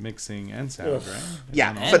editing, mixing, and sound, Ugh. right? It Yeah,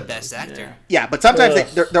 won all And but- of Best those. Actor. Yeah, but sometimes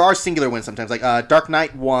Ugh. there are singular wins sometimes. Like, Dark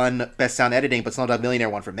Knight won Best Sound Editing, but Slumdog Millionaire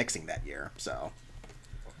won for mixing that year, so...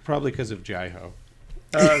 Probably because of Jai-Ho.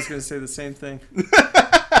 I was gonna say the same thing.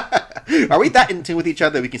 Are we that in tune with each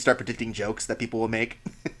other that we can start predicting jokes that people will make?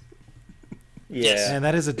 Yeah. And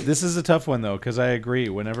this is a tough one though, because I agree.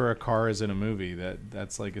 Whenever a car is in a movie,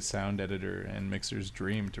 that's like a sound editor and mixer's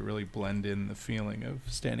dream to really blend in the feeling of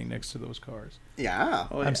standing next to those cars. Yeah.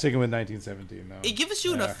 Oh, yeah. I'm sticking with 1917 though. It gives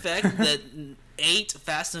you an effect that 8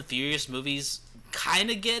 Fast and Furious movies kind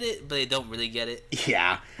of get it, but they don't really get it.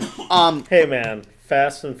 Yeah. Hey, man.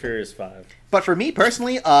 Fast and Furious 5. But for me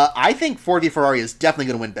personally, I think Ford v Ferrari is definitely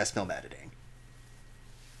going to win Best Film Editing.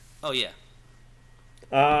 Oh yeah.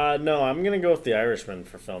 No, I'm going to go with The Irishman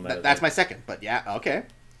for film editing. That's my second, but yeah, okay.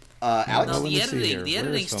 Alex? No, let me the see editing, here. the Where is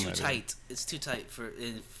editing's film too editing? tight. It's too tight for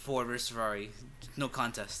Ford versus Ferrari. No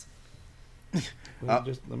contest. Let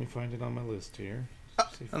me find it on my list here.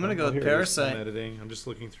 I'm gonna go with Here it is, film Parasite. editing. I'm just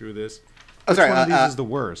looking through this. Oh, sorry. Which one of these is the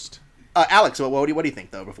worst? Alex, what do you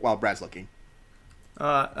think, though, while Brad's looking?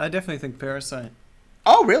 I definitely think Parasite.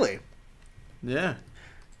 Oh, really? Yeah.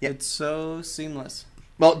 Yeah. It's so seamless.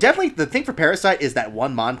 Well, definitely the thing for Parasite is that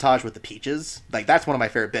one montage with the peaches. Like, that's one of my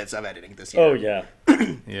favorite bits of editing this year. Oh, yeah.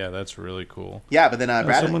 Yeah, that's really cool. Yeah, but then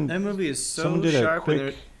Brad... someone- That movie is so Someone did a sharp. quick. And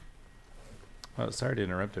they're- Oh, sorry to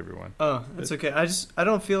interrupt everyone. oh, it's okay. I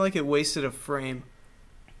don't feel like it wasted a frame.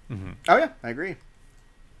 Oh, yeah, I agree.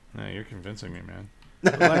 No, you're convincing me, man.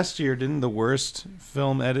 But last year, didn't the worst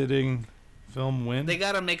film editing film win? They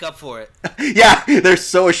gotta make up for it. Yeah, they're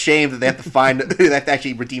so ashamed that they have to they have to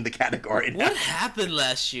actually redeem the category. What happened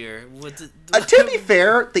last year? With To be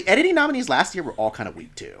fair, the editing nominees last year were all kind of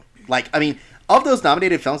weak, too. Like, I mean, of those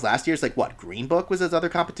nominated films last year, it's like, what, Green Book was his other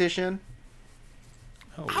competition?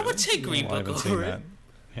 Oh, I would take Green Well, I Book haven't seen over it. that.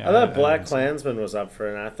 Yeah, I thought Black haven't seen it. Klansman was up for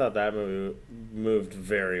it, and I thought that movie moved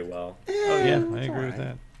very well. Oh yeah, I it's agree with alright.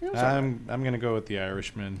 that. was I'm gonna go with The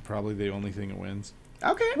Irishman. Probably the only thing that wins.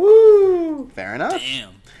 Okay. Woo! Fair enough.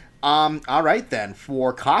 Damn. All right then.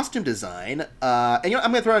 For costume design, and I'm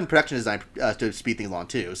going to throw in production design to speed things along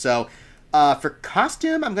too. So, for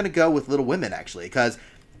costume, I'm going to go with Little Women actually, because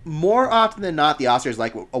more often than not, the Oscars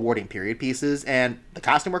like awarding period pieces, and the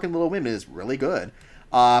costume work in Little Women is really good.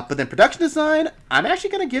 But then production design, I'm actually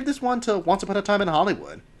going to give this one to Once Upon a Time in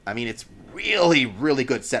Hollywood. I mean, it's really, really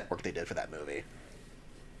good set work they did for that movie.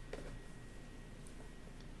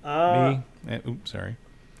 Me? Oops, sorry.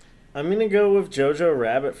 I'm gonna go with Jojo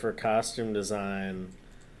Rabbit for costume design,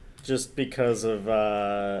 just because of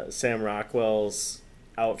Sam Rockwell's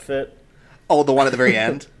outfit. Oh, the one at the very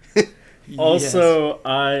end. Also,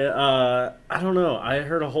 I don't know. I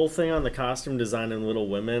heard a whole thing on the costume design in Little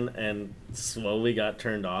Women and slowly got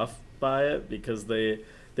turned off by it because they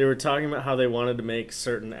were talking about how they wanted to make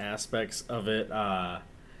certain aspects of it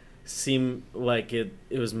seem like it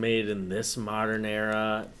was made in this modern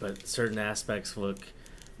era, but certain aspects look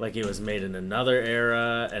like it was made in another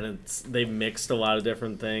era, and they mixed a lot of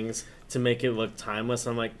different things to make it look timeless.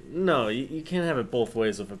 I'm like, no, you can't have it both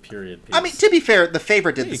ways with a period piece. I mean, to be fair, The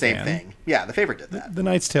Favorite did Yeah, the you same can. thing. Yeah, The Favorite did that. The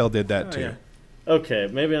Knight's Tale did that Oh, too. yeah. Okay,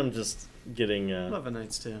 maybe I'm just getting Love a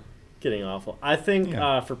Knight's Tale. getting awful. I think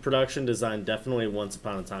Yeah. for production design, definitely Once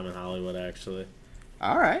Upon a Time in Hollywood, actually.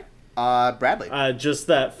 All right. Bradley. Just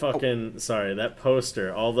that fucking sorry, that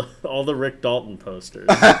poster, all the Rick Dalton posters.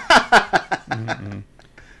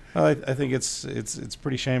 Well, I think it's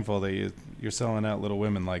pretty shameful that you're selling out Little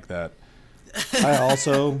Women like that. I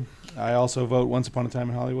also vote Once Upon a Time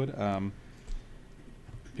in Hollywood,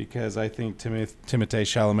 because I think Timothée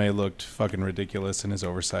Chalamet looked fucking ridiculous in his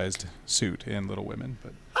oversized suit in Little Women.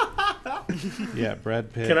 But yeah,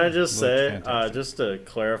 Brad Pitt. Can I just looked say, fantastic. just to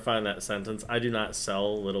clarify in that sentence, I do not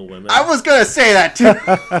sell Little Women. I was gonna say that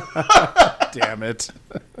too. Damn it.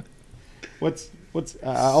 What's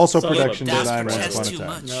also Son of a production bitch. design That's Once Upon a too Time.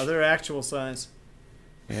 much. No, they're actual size.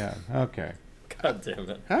 Yeah. Okay. God damn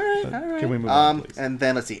it. All right, But all right. can we move on, please? And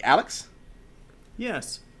then let's see, Alex.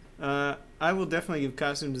 Yes. I will definitely give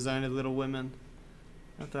costume design to Little Women.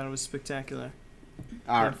 I thought it was spectacular.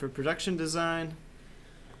 All And right. for production design,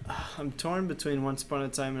 I'm torn between Once Upon a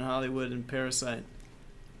Time in Hollywood and Parasite,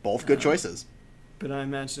 Both good choices. but I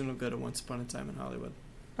imagine it'll go to Once Upon a Time in Hollywood.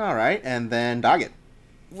 All right, and then Doggett.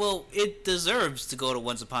 Well, it deserves to go to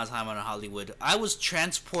Once Upon a Time in Hollywood. I was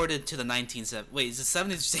transported to the 1970s. Wait, is it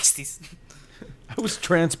 70s or 60s? I was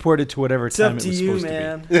transported to whatever It's time up it to was you, supposed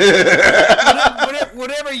man.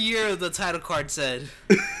 whatever year the title card said.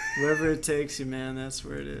 Wherever it takes you, man, that's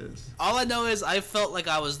where it is. All I know is I felt like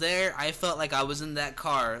I was there. I felt like I was in that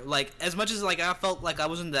car. Like as much as like I felt like I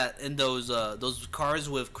was in those cars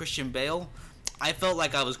with Christian Bale, I felt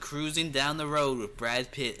like I was cruising down the road with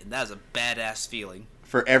Brad Pitt, and that was a badass feeling.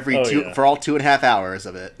 For every Oh, two, yeah. for all 2.5 hours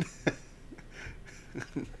of it.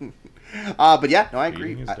 But yeah, no, I to be. agree.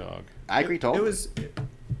 Feeding his dog. I agree totally. It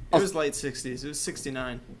was late 60s. It was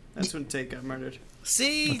 69. That's when Tate got murdered.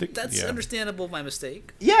 See, I think- that's yeah. understandable. My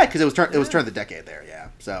mistake. Yeah, because it was turn of the decade there. Yeah,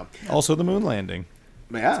 so Also, the moon landing.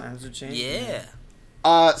 yeah. Times are changing.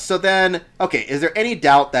 Yeah. So then, okay, is there any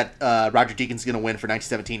doubt that Roger Deakins is going to win for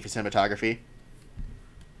 1917 for cinematography?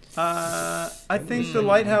 I think The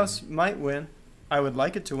Lighthouse might win. I would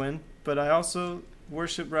like it to win, but I also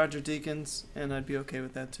worship Roger Deakins, and I'd be okay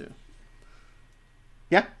with that too.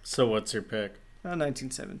 Yeah. So what's your pick?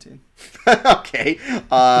 1917. Okay.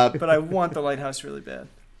 But I want The Lighthouse really bad.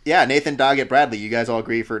 Yeah, Nathan, Doggett, Bradley, you guys all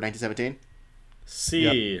agree for 1917?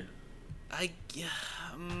 C. I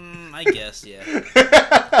guess, yeah.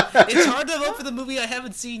 It's hard to vote for the movie I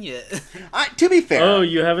haven't seen yet. To be fair. Oh,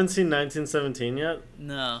 you haven't seen 1917 yet?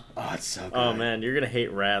 No, Oh, it's so good. Oh man, you're gonna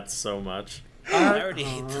hate rats so much. I already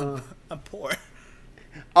hate them. I'm poor.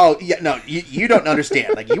 Oh, yeah, no, you don't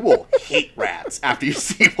understand. Like, you will hate rats after you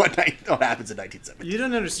see what happens in 1917. You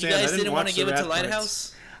don't You understand. I guys didn't want watch to give the it to rat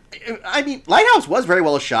parts. Lighthouse? I mean, Lighthouse was very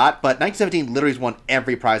well shot, but 1917 literally has won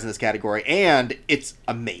every prize in this category, and it's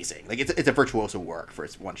amazing. Like, it's a virtuoso work for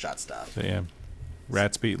its one-shot stuff. So, yeah.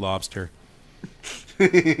 Rats beat lobster.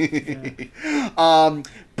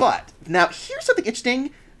 But now here's something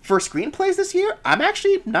interesting for screenplays this year. I'm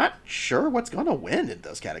actually not sure what's going to win in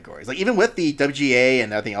those categories. Like, even with the WGA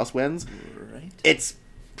and everything else wins, Right. it's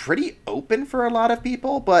pretty open for a lot of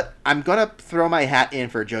people. But I'm gonna throw my hat in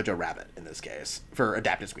for Jojo Rabbit in this case for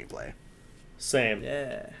adapted screenplay. Same.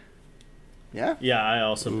 Yeah. Yeah. Yeah, I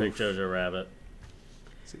also picked Jojo Rabbit.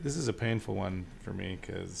 See, this is a painful one for me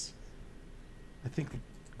because I think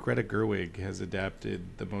Greta Gerwig has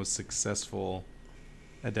adapted the most successful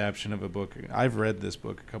adaptation of a book. I've read this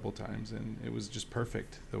book a couple times, and it was just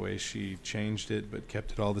perfect the way she changed it, but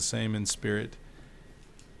kept it all the same in spirit.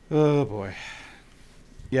 Oh boy,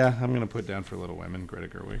 yeah, I'm gonna put down for Little Women, Greta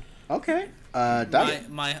Gerwig. Okay. Doug?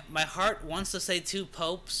 My heart wants to say Two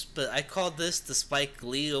Popes, but I call this the Spike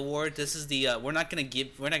Lee Award. This is the we're not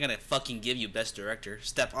gonna fucking give you Best Director.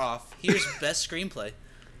 Step off. Here's Best Screenplay.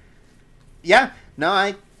 Yeah. No,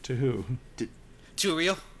 I. To who? Too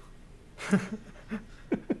real.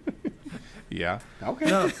 Yeah. Okay.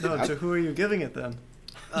 No, to who are you giving it then?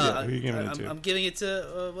 Yeah, who are you giving it to? I'm giving it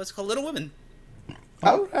to what's it called Little Women.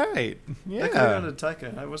 All right. Yeah. I could have gone to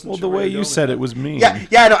Taika. I wasn't Well, sure the where way you're you going said with it was mean.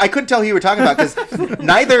 Yeah, no, I couldn't tell who you were talking about because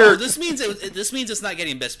neither. Oh, this means it's not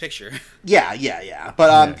getting Best Picture. Yeah.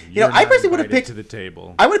 But Yeah, I you're personally not would have invited picked. to the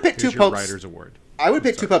table. I would have picked Here's Two your Popes. Writers Award. I would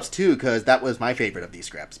pick Two Popes too because that was my favorite of these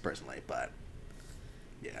scripts personally. But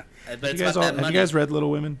yeah, But Have you guys read Little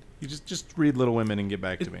Women? You just read Little Women and get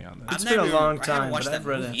back to me on that. It's been a long I haven't time, watched but that I've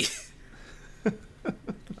read movie.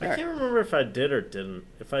 I can't remember if I did or didn't.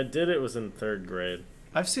 If I did, it was in 3rd grade.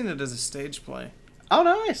 I've seen it as a stage play. Oh,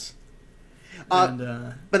 nice. And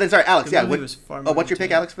But then, sorry, Alex. the Yeah. movie was far more What's your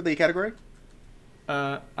pick, entertaining. Alex, for the category?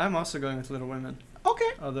 I'm also going with Little Women,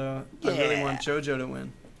 Okay. although I really Yeah. want JoJo to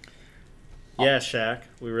win. Yeah, Shaq.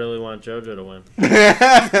 We really want JoJo to win.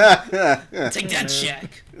 Take that, Shaq.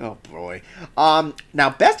 Oh boy. Now,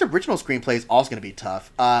 best original screenplay is also going to be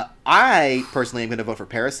tough. I personally am going to vote for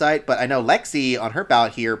Parasite, but I know Lexi on her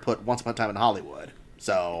ballot here put Once Upon a Time in Hollywood,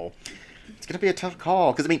 so it's going to be a tough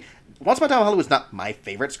call. Because I mean, Once Upon a Time in Hollywood is not my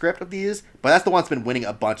favorite script of these, but that's the one that's been winning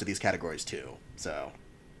a bunch of these categories too. So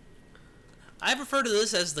I refer to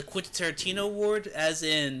this as the Quentin Tarantino Award, as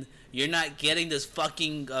in you're not getting this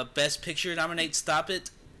fucking Best Picture nominate. Stop it.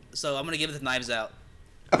 So I'm gonna give it to Knives Out.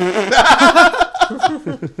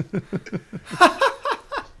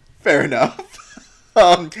 fair enough.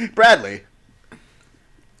 Bradley.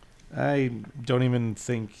 I don't even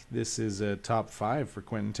think this is a top 5 for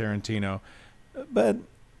Quentin Tarantino, but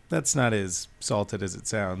that's not as salted as it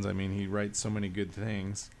sounds. I mean, he writes so many good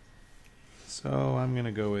things. So I'm going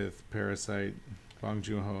to go with Parasite, Bong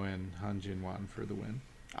Joon-ho, and Han Jin-won for the win.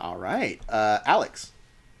 All right. Alex.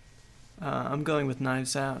 I'm going with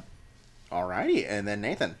Knives Out. All righty. And then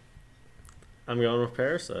Nathan. I'm going with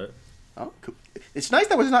Parasite. Oh, cool. It's nice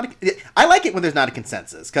that there's not. I like it when there's not a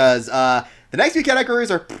consensus because the next few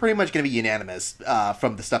categories are pretty much going to be unanimous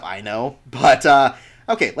from the stuff I know. But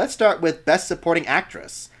okay, let's start with Best Supporting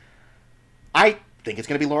Actress. I think it's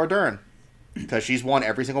going to be Laura Dern because she's won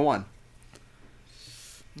every single one.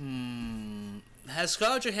 Has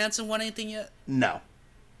Scarlett Johansson won anything yet? No.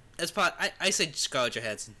 I say Scarlett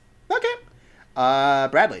Johansson. Okay.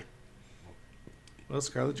 Bradley. Well,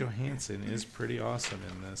 Scarlett Johansson is pretty awesome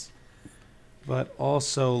in this. But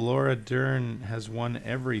also, Laura Dern has won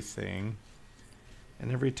everything.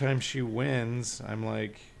 And every time she wins, I'm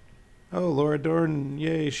like, oh, Laura Dern,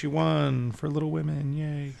 yay, she won for Little Women,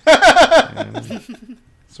 yay. And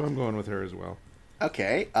so I'm going with her as well.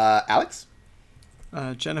 Okay. Alex.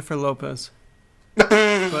 Jennifer Lopez.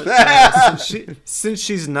 But since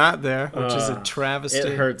she's not there, which is a travesty.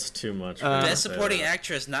 It hurts too much. for me to Best say Supporting that.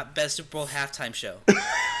 Actress, not Best Super Bowl halftime show.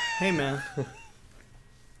 Hey, man.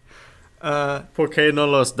 ¿Por qué no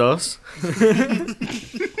los dos?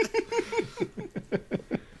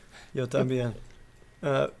 Yo también.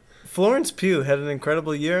 Florence Pugh had an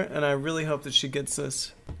incredible year, and I really hope that she gets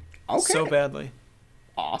this Okay. so badly.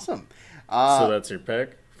 Awesome. So that's your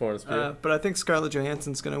pick? Florence Pugh? But I think Scarlett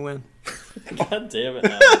Johansson's going to win. God damn it,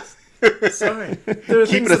 Alex. Sorry. There are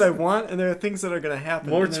Keep things it that I want, and there are things that are going to happen.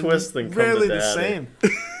 More and they're twists than come to rarely the daddy.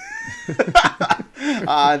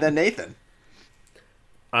 same. Then Nathan.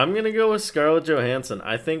 I'm going to go with Scarlett Johansson.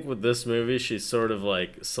 I think with this movie, she's sort of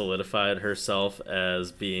like solidified herself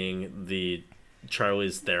as being the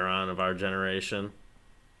Charlize Theron of our generation.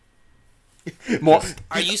 More.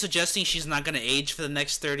 Are you suggesting she's not going to age for the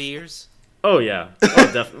next 30 years? Oh, yeah.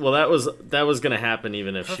 Oh, definitely. Well, that was going to happen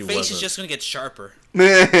even if Her she face wasn't. is just going to get sharper.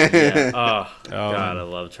 Yeah. Oh, God, I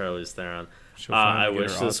love Charlize Theron. She'll finally I get her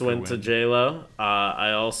wish this Oscar went to win. J-Lo.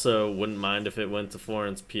 I also wouldn't mind if it went to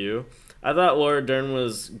Florence Pugh. I thought Laura Dern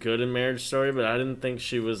was good in Marriage Story, but I didn't think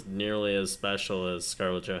she was nearly as special as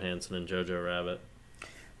Scarlett Johansson and Jojo Rabbit.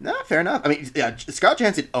 No, fair enough. I mean, yeah, Scarlett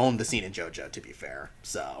Johansson owned the scene in JoJo, to be fair.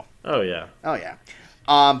 So. Oh, yeah. Oh yeah.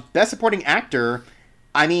 Best Supporting Actor.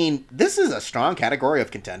 I mean, this is a strong category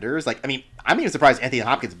of contenders. Like, I mean, I'm even surprised Anthony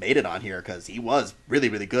Hopkins made it on here because he was really,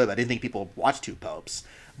 really good. I didn't think people watched Two Popes,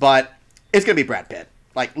 but it's gonna be Brad Pitt.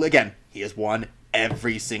 Like, again, he has won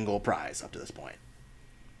every single prize up to this point.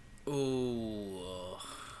 Ooh.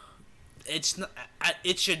 It's not.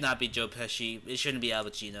 It should not be Joe Pesci. It shouldn't be Al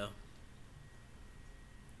Pacino.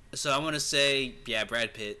 So I'm gonna say, yeah,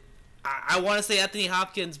 Brad Pitt. I want to say Anthony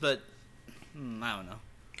Hopkins, but I don't know.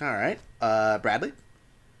 All right, Bradley.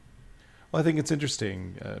 Well, I think it's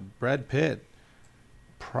interesting. Brad Pitt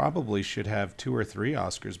probably should have 2 or 3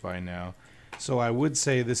 Oscars by now. So I would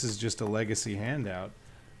say this is just a legacy handout.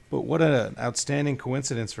 But what an outstanding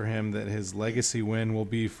coincidence for him that his legacy win will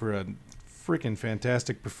be for a freaking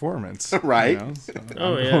fantastic performance. Right. So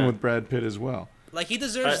I'm yeah. going with Brad Pitt as well. Like, he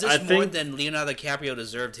deserves I this more think- than Leonardo DiCaprio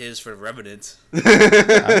deserved his for Revenant.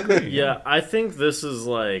 I agree. Yeah, I think this is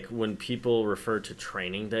like when people refer to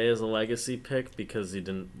Training Day as a legacy pick because he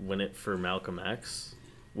didn't win it for Malcolm X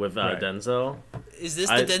with Right. Denzel. Is this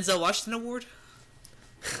I- the Denzel Washington Award?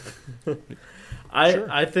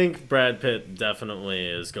 I think Brad Pitt definitely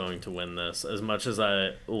is going to win this. As much as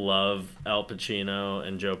I love Al Pacino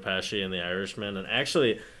and Joe Pesci and The Irishman, and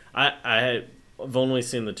actually, I've only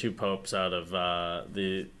seen the 2 Popes out of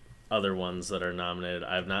the other ones that are nominated.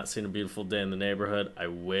 I have not seen A Beautiful Day in the Neighborhood. I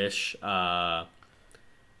wish.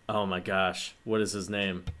 Oh my gosh, what is his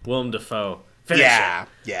name? Willem Dafoe. Finish Yeah.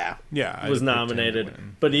 Yeah, It. Was I picked him to nominated,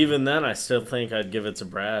 win. but even then, I still think I'd give it to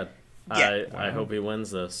Brad. Yeah. I hope he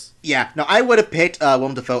wins this. Yeah. No, I would have picked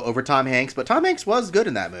Willem Dafoe over Tom Hanks, but Tom Hanks was good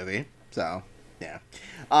in that movie. So, yeah.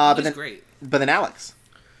 But He's then, great. but then Alex.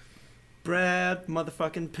 Brad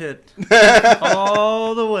motherfucking Pitt.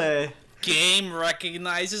 All the way. Game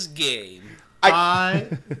recognizes game. I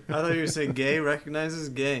thought you were going to say gay recognizes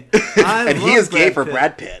gay. I And he love is gay Brad for Pitt.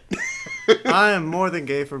 Brad Pitt. I am more than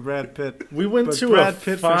gay for Brad Pitt. We went But to Brad a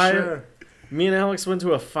Pitt 5. for sure. Me and Alex went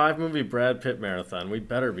to a 5-movie Brad Pitt marathon. We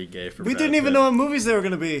better be gay for We Brad didn't even Pitt. know what movies they were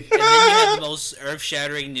going to be. And then you had the most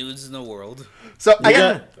earth-shattering nudes in the world. So I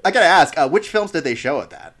got- gotta ask, which films did they show at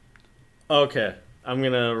that? Okay, I'm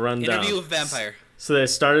gonna run Interview down. with Vampire. So they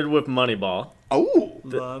started with Moneyball. Oh,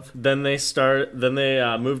 Love. Then they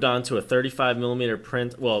moved on to a 35mm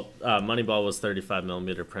print. Well, Moneyball was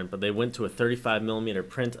 35mm print, but they went to a 35mm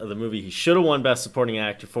print of the movie he should have won Best Supporting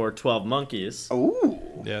Actor for, 12 Monkeys. ooh,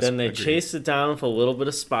 Yes, Then they agreed. chased it down with a little bit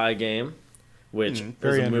of Spy Game, which was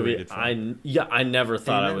Very a movie underrated film. I never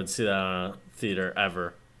thought I Amen. would see that on a theater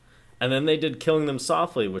ever. And then they did Killing Them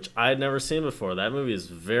Softly, which I had never seen before. That movie is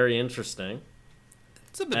very interesting.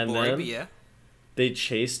 It's a bit And boring, then- but yeah. They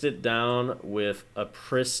chased it down with a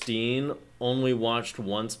pristine, only watched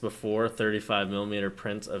once before 35mm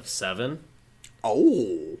print of Seven.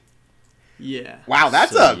 oh, Yeah. wow,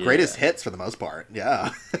 that's So, greatest yeah. hits for the most part. Yeah.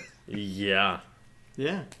 Yeah.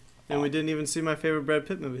 Yeah. And we didn't even see my favorite Brad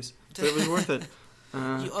Pitt movies. But it was worth it.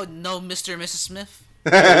 Oh, no, Mr. and Mrs. Smith?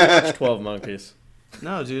 12 Monkeys.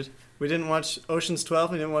 No, dude. We didn't watch Ocean's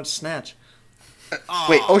 12. We didn't watch Snatch. Aw.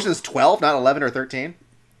 Wait, Ocean's 12, not 11 or 13?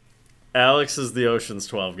 Alex is the Ocean's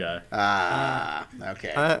 12 guy. Ah,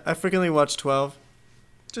 okay. I frequently watch 12.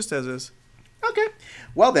 Just as is. Okay.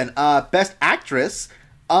 Well then, Best Actress.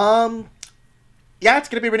 Yeah, it's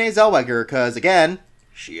gonna be Renee Zellweger because again,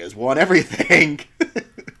 she has won everything.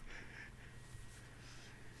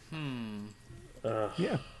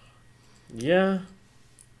 Yeah. Yeah.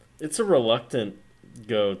 It's a reluctant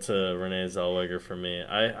go to Renee Zellweger for me.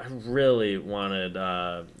 I really wanted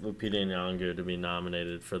Lupita Nyong'o to be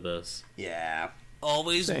nominated for this. yeah.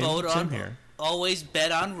 Always Same- vote same on. here. Always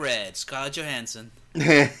bet on red. Scarlett Johansson.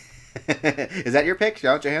 Is that your pick,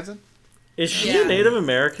 Scarlett Johansson? Is she Yeah. a Native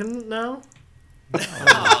American now?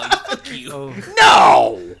 Oh, fuck you. Oh,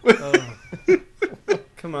 No.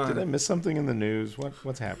 come Did I on. miss something in the news?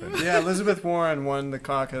 What's happened? Yeah, Elizabeth Warren won the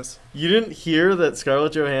caucus. You didn't hear that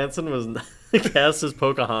Scarlett Johansson was cast as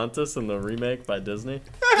Pocahontas in the remake by Disney?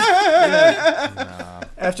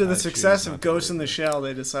 After the I success choose of not to Ghost in believe. the Shell,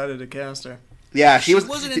 they decided to cast her. Yeah, She was.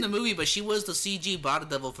 wasn't in the movie, but she was the CG body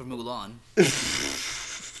devil for Mulan.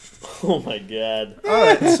 Oh my god. All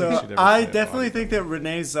right, She so never I played a definitely body think that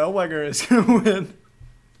Renee Zellweger is going to win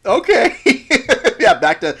Okay. Yeah,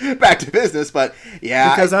 back to business, but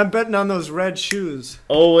yeah. because I'm betting on those red shoes.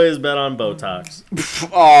 Always bet on Botox.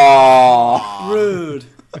 Aww. Rude.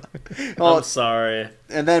 I'm sorry.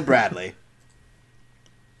 And then Bradley.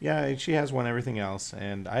 Yeah, she has won everything else,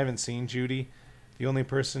 and I haven't seen Judy. The only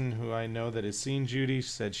person who I know that has seen Judy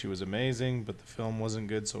said she was amazing, but the film wasn't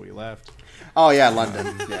good, so we left. Oh yeah,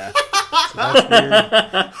 London. Yeah. So that's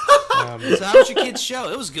weird. So how was your kid's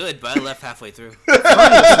show? It was good, but I left halfway through.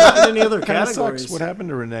 Not in any other Kind of categories. sucks. What happened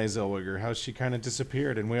to Renee Zellweger? How she kind of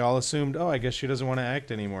disappeared, and we all assumed, oh, I guess she doesn't want to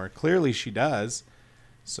act anymore. Clearly, she does.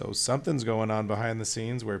 So something's going on behind the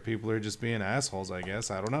scenes where people are just being assholes. I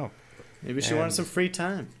guess I don't know. Maybe she And- wanted some free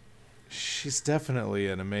time. She's definitely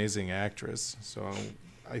an amazing actress. So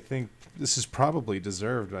I think this is probably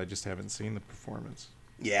deserved. I just haven't seen the performance.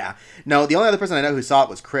 Yeah. No, the only other person I know who saw it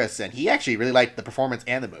was Chris, and he actually really liked the performance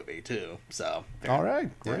and the movie, too. So, All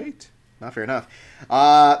right, great. not fair enough.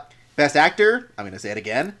 Best actor, I'm going to say it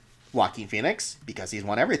again, Joaquin Phoenix, because he's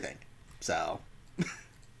won everything. So,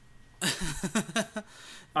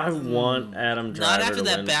 I want Adam Driver after to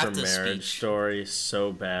that win for BAFTA Marriage speech. Story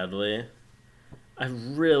so badly. I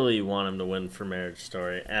really want him to win for Marriage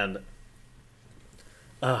Story, and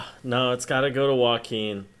no, it's got to go to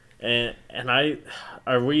Joaquin. And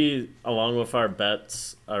are we, along with our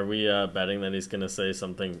bets, are we betting that he's gonna say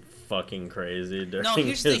something fucking crazy during No,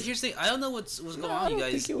 here's his... the thing. I don't know what's going I on, you don't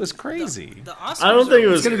guys. think it was crazy. The Oscars I don't think it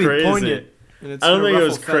was It's going to be crazy. poignant. And it's I don't gonna think it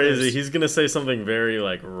was ruffle crazy. feathers. He's gonna say something very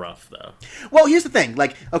like rough though. well, here's the thing.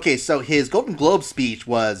 Like, okay, so his Golden Globe speech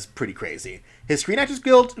was pretty crazy. His Screen Actors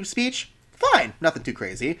Guild speech, fine, nothing too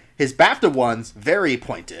crazy. His BAFTA one's very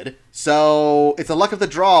pointed. So it's a luck of the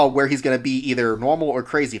draw where he's going to be either normal or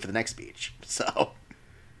crazy for the next speech. So,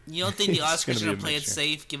 You don't think the It's Oscars gonna are be gonna a play it mixture.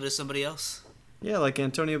 safe, give it to somebody else? Yeah, like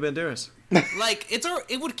Antonio Banderas. Like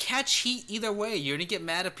it would catch heat either way. You're gonna get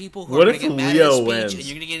mad at people who What are if gonna get mad Leo at his speech, wins? and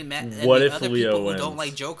you're gonna get mad. What and if the other Leo people who wins? don't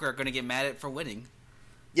like Joker are gonna get mad at for winning.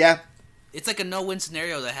 yeah. It's like a no-win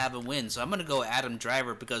scenario to have him win. So I'm gonna go Adam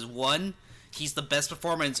Driver because one, he's the best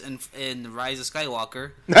performance in Rise of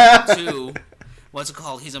Skywalker. Two, what's it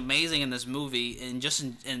called? He's amazing in this movie,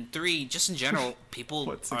 and three, just in general, people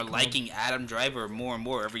What's it are called? liking Adam Driver more and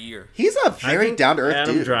more every year. He's a I very think down-to-earth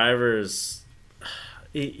Adam dude. Driver's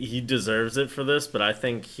he deserves it for this, but I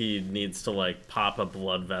think he needs to like pop a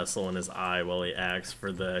blood vessel in his eye while he acts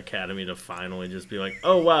for the Academy to finally just be like,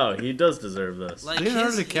 oh wow, he does deserve this. Like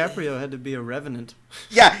Leonardo his- DiCaprio had to be a revenant.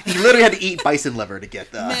 Yeah, he literally had to eat bison liver to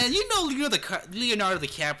get the... Man, you know Leonardo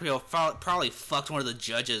DiCaprio probably fucked one of the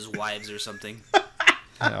judges' wives or something. Oh,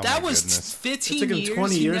 That my was goodness. 15 It took him years.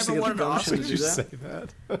 20 he years to never get the won an gumption Oscar. to Did you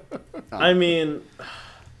that? say that? I mean,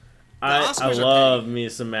 I Oscars are love me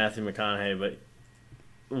some Matthew McConaughey, but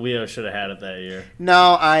Leo should have had it that year.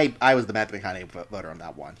 No, I was the Matthew McConaughey voter on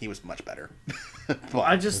that one. He was much better. But-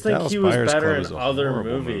 I just think Dallas he was Buyers better Club in is a other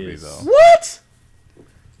horrible movie, movies. though. What?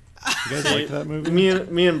 You guys like that movie?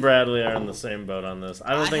 Me and Bradley are on the same boat on this.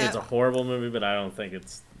 I don't I think have- it's a horrible movie, but I don't think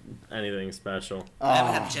it's anything special. I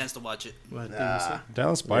haven't had a chance to watch it. What did you say?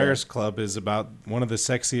 Dallas Buyers Club is about one of the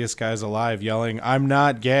sexiest guys alive yelling, "I'm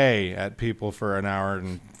not gay" at people for an hour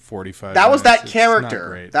and 45 That was minutes. that It's not character.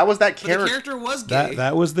 great. That was that But the character. character was gay.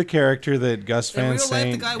 That was the character that Gus In Van real life, the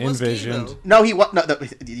Sant guy was gay, envisioned. though. No, he was. No,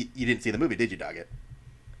 you didn't see the movie, did you, Doggett?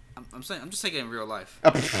 I'm just saying in real life.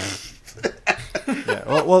 Yeah.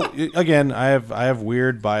 Well, again, I have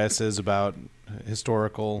weird biases about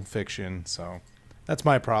historical fiction, so that's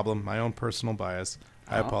my problem. My own personal bias.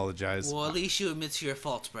 I apologize. Well, at least you admit to your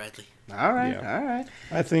faults, Bradley. All right, Yeah. all right.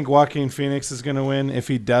 I think Joaquin Phoenix is going to win. If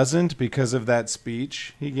he doesn't, because of that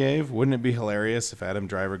speech he gave, wouldn't it be hilarious if Adam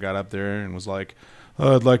Driver got up there and was like,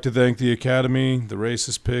 "I'd like to thank the Academy, the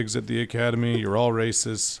racist pigs at the Academy. You're all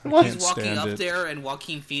racist. I Well, can't He's walking stand up it." there, and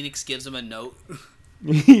Joaquin Phoenix gives him a note.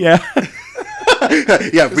 Yeah.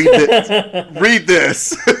 Yeah, read this. Read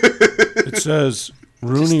this. It says, Just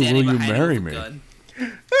 "Rooney, standing will you behind him marry with a me?" gun.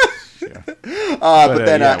 But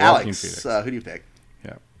then, yeah, Joaquin Alex, Phoenix. who do you pick?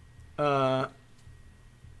 Yeah.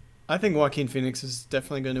 I think Joaquin Phoenix is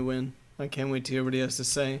definitely going to win. I can't wait to hear what he has to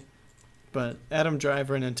say. But Adam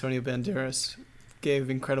Driver and Antonio Banderas gave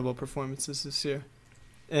incredible performances this year.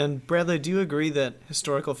 And Bradley, do you agree that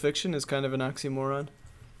historical fiction is kind of an oxymoron?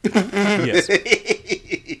 Yes.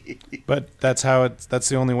 But that's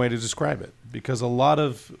the only way to describe it, because a lot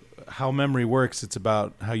of how memory works, it's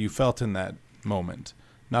about how you felt in that moment,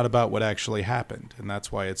 not about what actually happened, and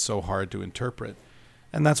that's why it's so hard to interpret.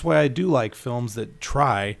 And that's why I do like films that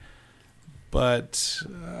try, but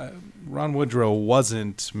Ron Woodrow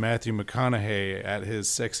wasn't Matthew McConaughey at his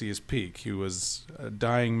sexiest peak. He was a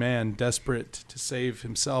dying man desperate to save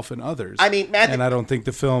himself and others. I mean, Matthew- and I don't think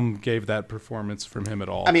the film gave that performance from him at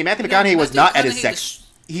all. I mean, Matthew Yeah, McConaughey was Matthew not at his McConaughey sex.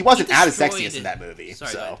 He wasn't at his destroyed sexiest it. in that movie.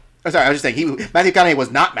 Sorry, so, go ahead. sorry, I was just saying Matthew McConaughey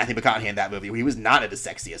was not Matthew McConaughey in that movie. He was not at his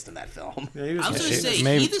sexiest in that film. Yeah, he was I was going to say,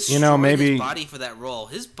 Maybe- he destroyed maybe- his body for that role.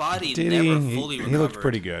 His body Did never he? fully recovered. He looked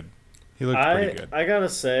pretty good. He looked pretty good. I gotta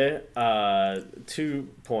say, 2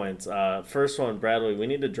 points. First one, Bradley, we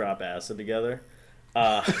need to drop acid together.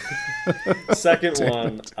 Second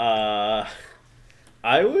one,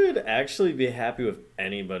 I would actually be happy with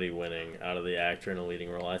anybody winning out of the actor in a leading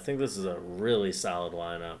role. I think this is a really solid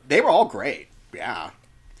lineup. They were all great. Yeah.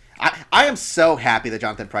 I am so happy that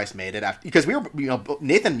Jonathan Pryce made it after, because we were,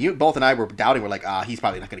 Nathan, you both and I were doubting. We're like, he's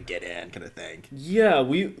probably not going to get in, kind of thing. Yeah,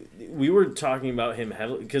 we were talking about him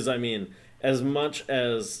heavily because I mean, as much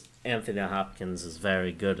as Anthony Hopkins is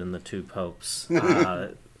very good in The Two Popes,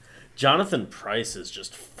 Jonathan Pryce is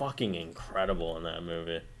just fucking incredible in that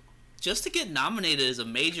movie. Just to get nominated is a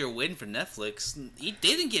major win for Netflix. They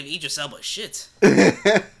didn't give Idris Elba shit.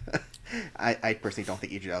 I personally don't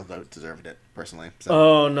think Idris Elba deserved it, personally. So.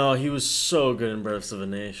 Oh, no, he was so good in Births of a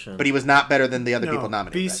Nation. But he was not better than the other No, people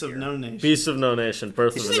nominated Beasts that of year. No Nation. Beasts of No Nation,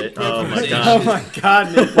 Birth of a Nation. Oh, my Nation. God. Oh my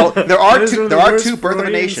God, Nick. Well, there That are is two. one of There the are worst two Birth of a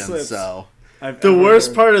Freudian Nation. slips So I've The ever worst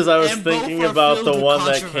heard. part is I was And both thinking are about the filled with one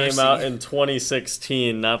that came controversy. out in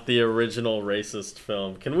 2016, not the original racist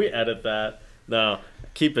film. Can we edit that? No,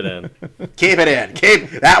 keep it in. keep it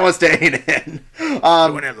in. That was staying in.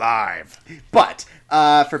 Doing it live. But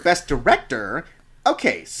for best director,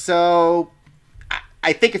 okay, so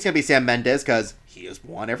I think it's gonna be Sam Mendes because he has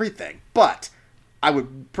won everything. But I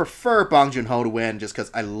would prefer Bong Joon-ho to win just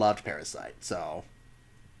because I loved Parasite. So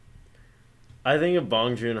I think if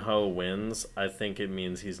Bong Joon-ho wins, I think it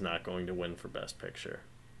means he's not going to win for Best Picture.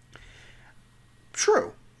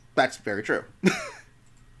 true. That's very true.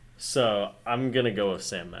 So I'm going to go with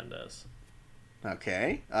Sam Mendes.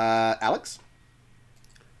 Okay, Alex.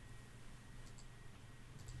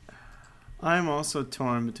 I'm also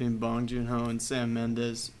torn between Bong Joon-ho and Sam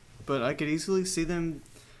Mendes, but I could easily see them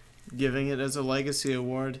giving it as a legacy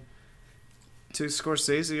award to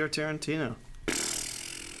Scorsese or Tarantino.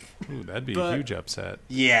 Ooh, that'd be a But- huge upset.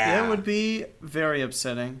 Yeah. Yeah, it would be very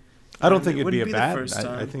upsetting. I don't And think it it'd be a wouldn't bad. the first I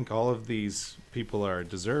time. think all of these people are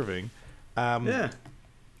deserving. Yeah.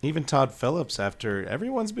 Even Todd Phillips, after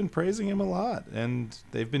everyone's been praising him a lot, and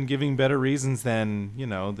they've been giving better reasons than,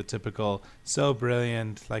 the typical "so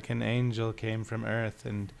brilliant, like an angel came from Earth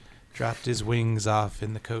and dropped his wings off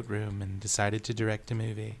in the coat room and decided to direct a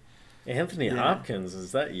movie." Anthony Yeah. Hopkins,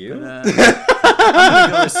 is that you? But, I'm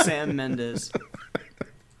gonna go with Sam Mendes.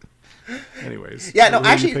 Anyways, Yeah, no, what were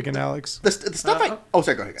you actually- picking, Alex. the stuff Oh,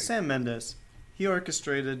 sorry. Go ahead. Guys. Sam Mendes. He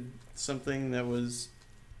orchestrated something that was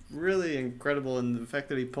really incredible, and the fact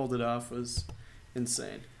that he pulled it off was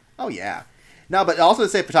insane. Oh, yeah. No, but also to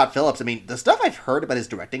say for Todd Phillips, I mean, the stuff I've heard about his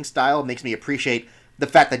directing style makes me appreciate the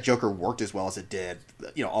fact that Joker worked as well as it did,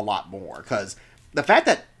 a lot more. Because the fact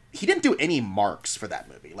that he didn't do any marks for that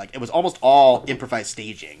movie. Like, it was almost all improvised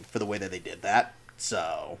staging for the way that they did that.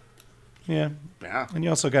 So, Yeah, yeah. and you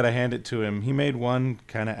also got to hand it to him. He made one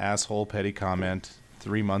kind of asshole petty comment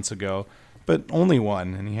 3 months ago, but only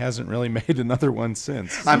one, and he hasn't really made another one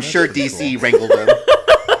since. So I'm that's sure pretty DC cool. wrangled him.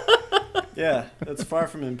 Yeah, that's far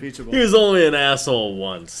from impeachable. He was only an asshole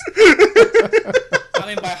once. I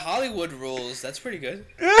mean, by Hollywood rules, that's pretty good.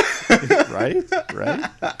 Right?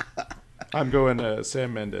 I'm going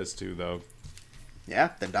Sam Mendes too, though.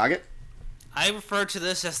 Yeah, then dog it. I refer to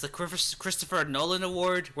this as the Christopher Nolan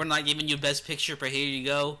Award. We're not giving you Best Picture, but here you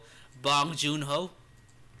go. Bong Joon-ho.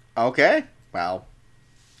 Okay. Well,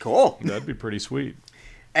 cool. That'd be pretty sweet.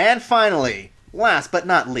 And finally, last but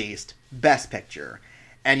not least, Best Picture.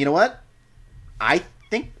 And you know what? I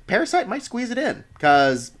think Parasite might squeeze it in.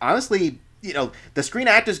 Because, honestly, the Screen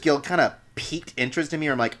Actors Guild kind of piqued interest in me.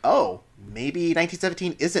 I'm like, oh, maybe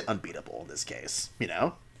 1917 isn't unbeatable in this case.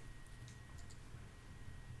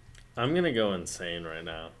 I'm going to go insane right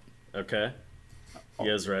now. Okay? You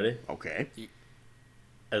guys ready? Okay.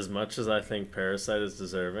 As much as I think Parasite is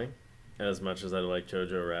deserving, and as much as I like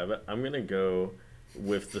Jojo Rabbit, I'm going to go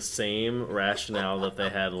with the same rationale that they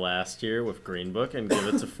had last year with Green Book and give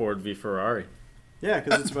it to Ford v Ferrari. Yeah,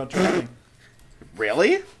 because it's about driving.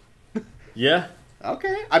 Really? Yeah.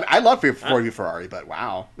 Okay. I love Ford v Ferrari, but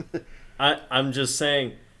wow. I'm just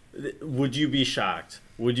saying, would you be shocked?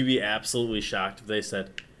 Would you be absolutely shocked if they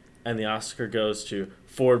said, and the Oscar goes to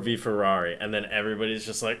Ford v Ferrari, and then everybody's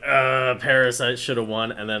just like, Parasite should have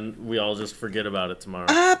won, and then we all just forget about it tomorrow?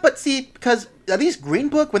 But see, because at least Green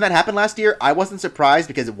Book, when that happened last year, I wasn't surprised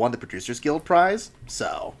because it won the Producers Guild prize.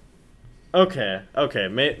 So. Okay.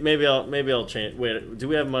 Maybe I'll change. Wait, do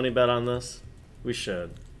we have money bet on this? We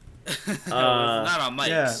should. Not on Mike's.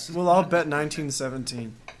 Yeah, we'll all bet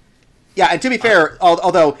 1917. Yeah, and to be fair,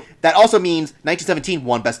 although that also means 1917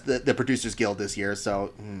 won the Producers Guild this year,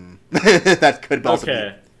 so that could also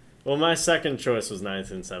Okay. Well, my second choice was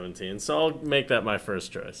 1917, so I'll make that my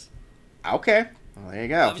first choice. be. Okay. Well, there you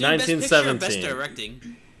go. Best Picture or Best 1917.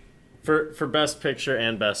 Directing? For Best Picture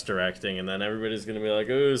and Best Directing, and then everybody's going to be like,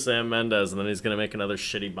 ooh, Sam Mendes, and then he's going to make another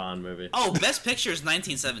shitty Bond movie. Oh, Best Picture is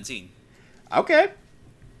 1917. Okay.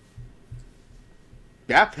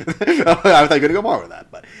 Yeah. I thought you were going to go more with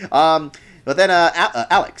that, but then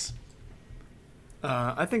Alex.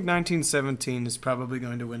 I think 1917 is probably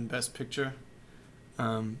going to win Best Picture.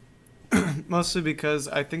 Mostly because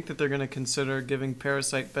I think that they're going to consider giving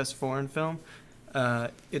Parasite Best Foreign Film.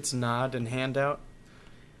 its nod and handout,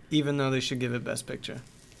 even though they should give it Best Picture.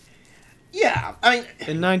 Yeah, I mean,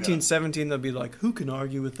 In 1917, they'll be like, who can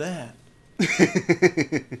argue with that?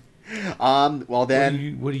 well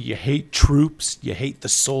then, What do you hate troops? You hate the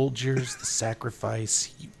soldiers, the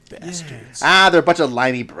sacrifice, you bastards. they're a bunch of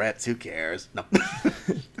limey Brits. Who cares? No.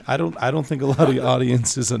 I don't think a lot of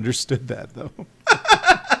audiences understood that though.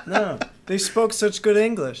 No, they spoke such good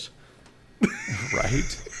English.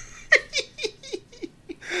 Right?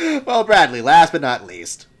 Well, Bradley, last but not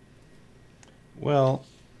least. Well,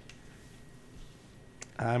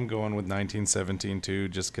 I'm going with 1917 too,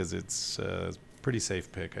 just because it's a pretty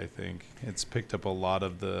safe pick. I think it's picked up a lot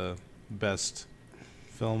of the best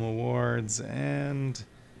film awards, and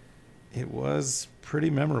it was pretty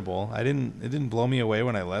memorable. It didn't blow me away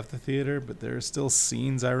when I left the theater, but there are still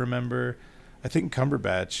scenes I remember. I think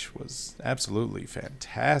Cumberbatch was absolutely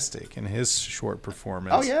fantastic in his short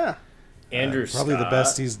performance. Oh yeah. Andrew Probably the Scott.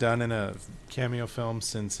 best he's done in a cameo film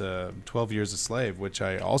since 12 Years a Slave, which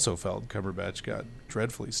I also felt Cumberbatch got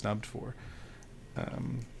dreadfully snubbed for.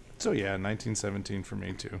 So yeah, 1917 for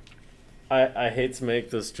me too. I hate to make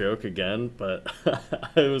this joke again, but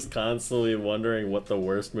I was constantly wondering what the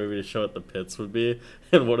worst movie to show at the pits would be,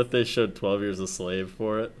 and what if they showed 12 Years a Slave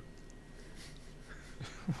for it?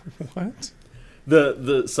 What?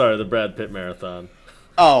 The Brad Pitt marathon.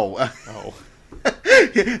 Oh, Oh,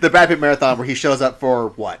 the Brad Pitt marathon where he shows up for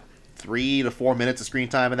what, 3 to 4 minutes of screen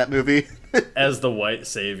time in that movie. As the white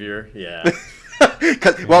savior, yeah.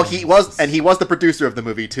 Well, he was the producer of the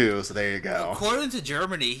movie too. So there you go. According to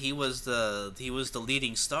Germany, he was the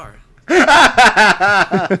leading star.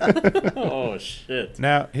 Oh, shit.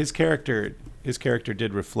 now his character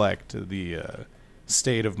did reflect the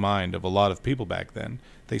state of mind of a lot of people back then.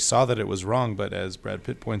 They saw that it was wrong, but as Brad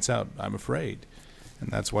Pitt points out, I'm afraid, and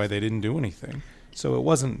that's why they didn't do anything. So it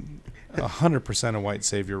wasn't 100% a white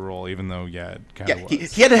savior role, even though it kind Yeah, of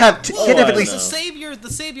was. he had to have he had to have at I least know. The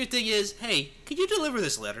savior thing is, hey, can you deliver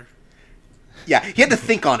this letter? yeah he had to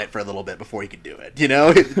think on it for a little bit before he could do it. You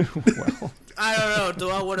know. Well, I don't know. Do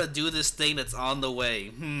I want to do this thing that's on the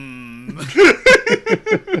way?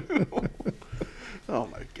 Oh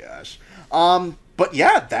my gosh. But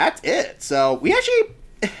yeah, that's it. So we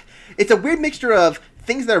actually, it's a weird mixture of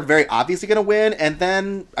things that are very obviously going to win, and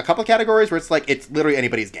then a couple of categories where it's like it's literally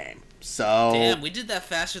anybody's game. So Damn, we did that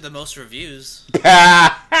faster than most reviews.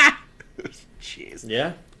 jeez.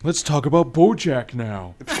 Yeah. let's talk about BoJack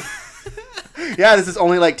now. Yeah, this is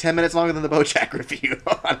only like 10 minutes longer than the BoJack review,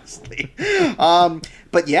 honestly.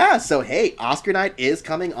 But yeah, so hey, Oscar night is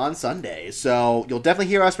coming on Sunday, so you'll definitely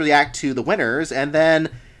hear us react to the winners, and then,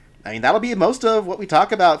 I mean, that'll be most of what we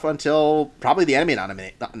talk about until probably the Emmy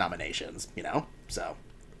nominations, you know? So.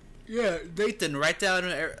 Yeah, Nathan, write down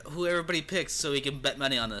who everybody picks so we can bet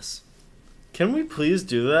money on this. Can we please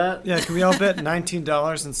do that? Yeah, can we all bet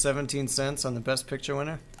 $19.17 on the Best Picture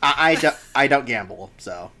winner? I don't gamble,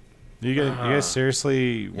 so. You guys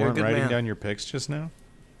seriously a weren't good writing man. down your picks just now?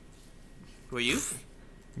 Were you?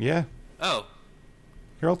 Yeah, Oh.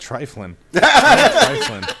 you're all trifling.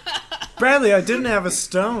 Trifling. Bradley, I didn't have a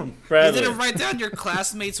stone. You Bradley. didn't write down your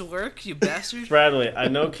classmates' work, you bastard? Bradley, I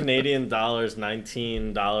know Canadian dollars,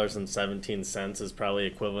 $19.17 is probably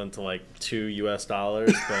equivalent to like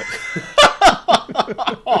 $2 but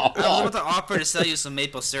I was about to offer to sell you some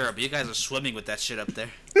maple syrup. You guys are swimming with that shit up there.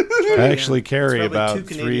 I actually carry It's probably about $2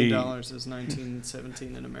 three. Canadian is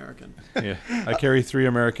 1917 in American. Yeah, I carry $3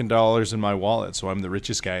 American in my wallet, so I'm the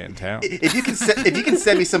richest guy in town. If you can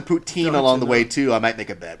send me some poutine along the way too, I might make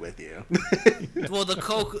a bet with you. Well, the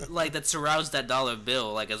Coke that surrounds that dollar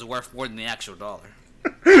bill is worth more than the actual dollar.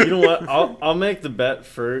 you know what? I'll make the bet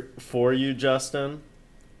for you, Justin.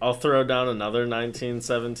 I'll throw down another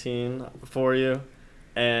 1917 for you,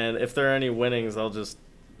 and if there are any winnings, I'll just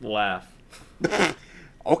laugh.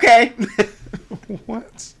 Okay.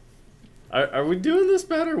 What? Are we doing this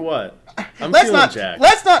bet or what? I'm let's feeling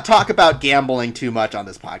jacked. not talk about gambling too much on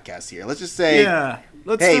this podcast here. Let's just say Yeah.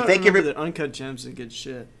 Let's Hey, not thank you remember that Uncut Gems is good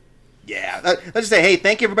shit. yeah. Let's just say, hey,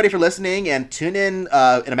 thank you everybody for listening, and tune in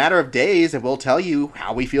a matter of days, and we'll tell you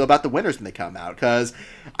how we feel about the winners when they come out. Because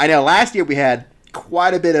I know last year we had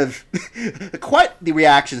quite a bit of quite the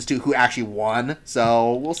reactions to who actually won.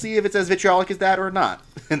 So we'll see if it's as vitriolic as that or not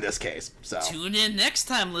in this case. So Tune in next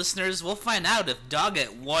time, listeners. We'll find out if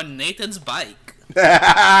Doggett won Nathan's bike.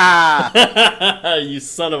 You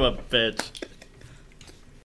son of a bitch.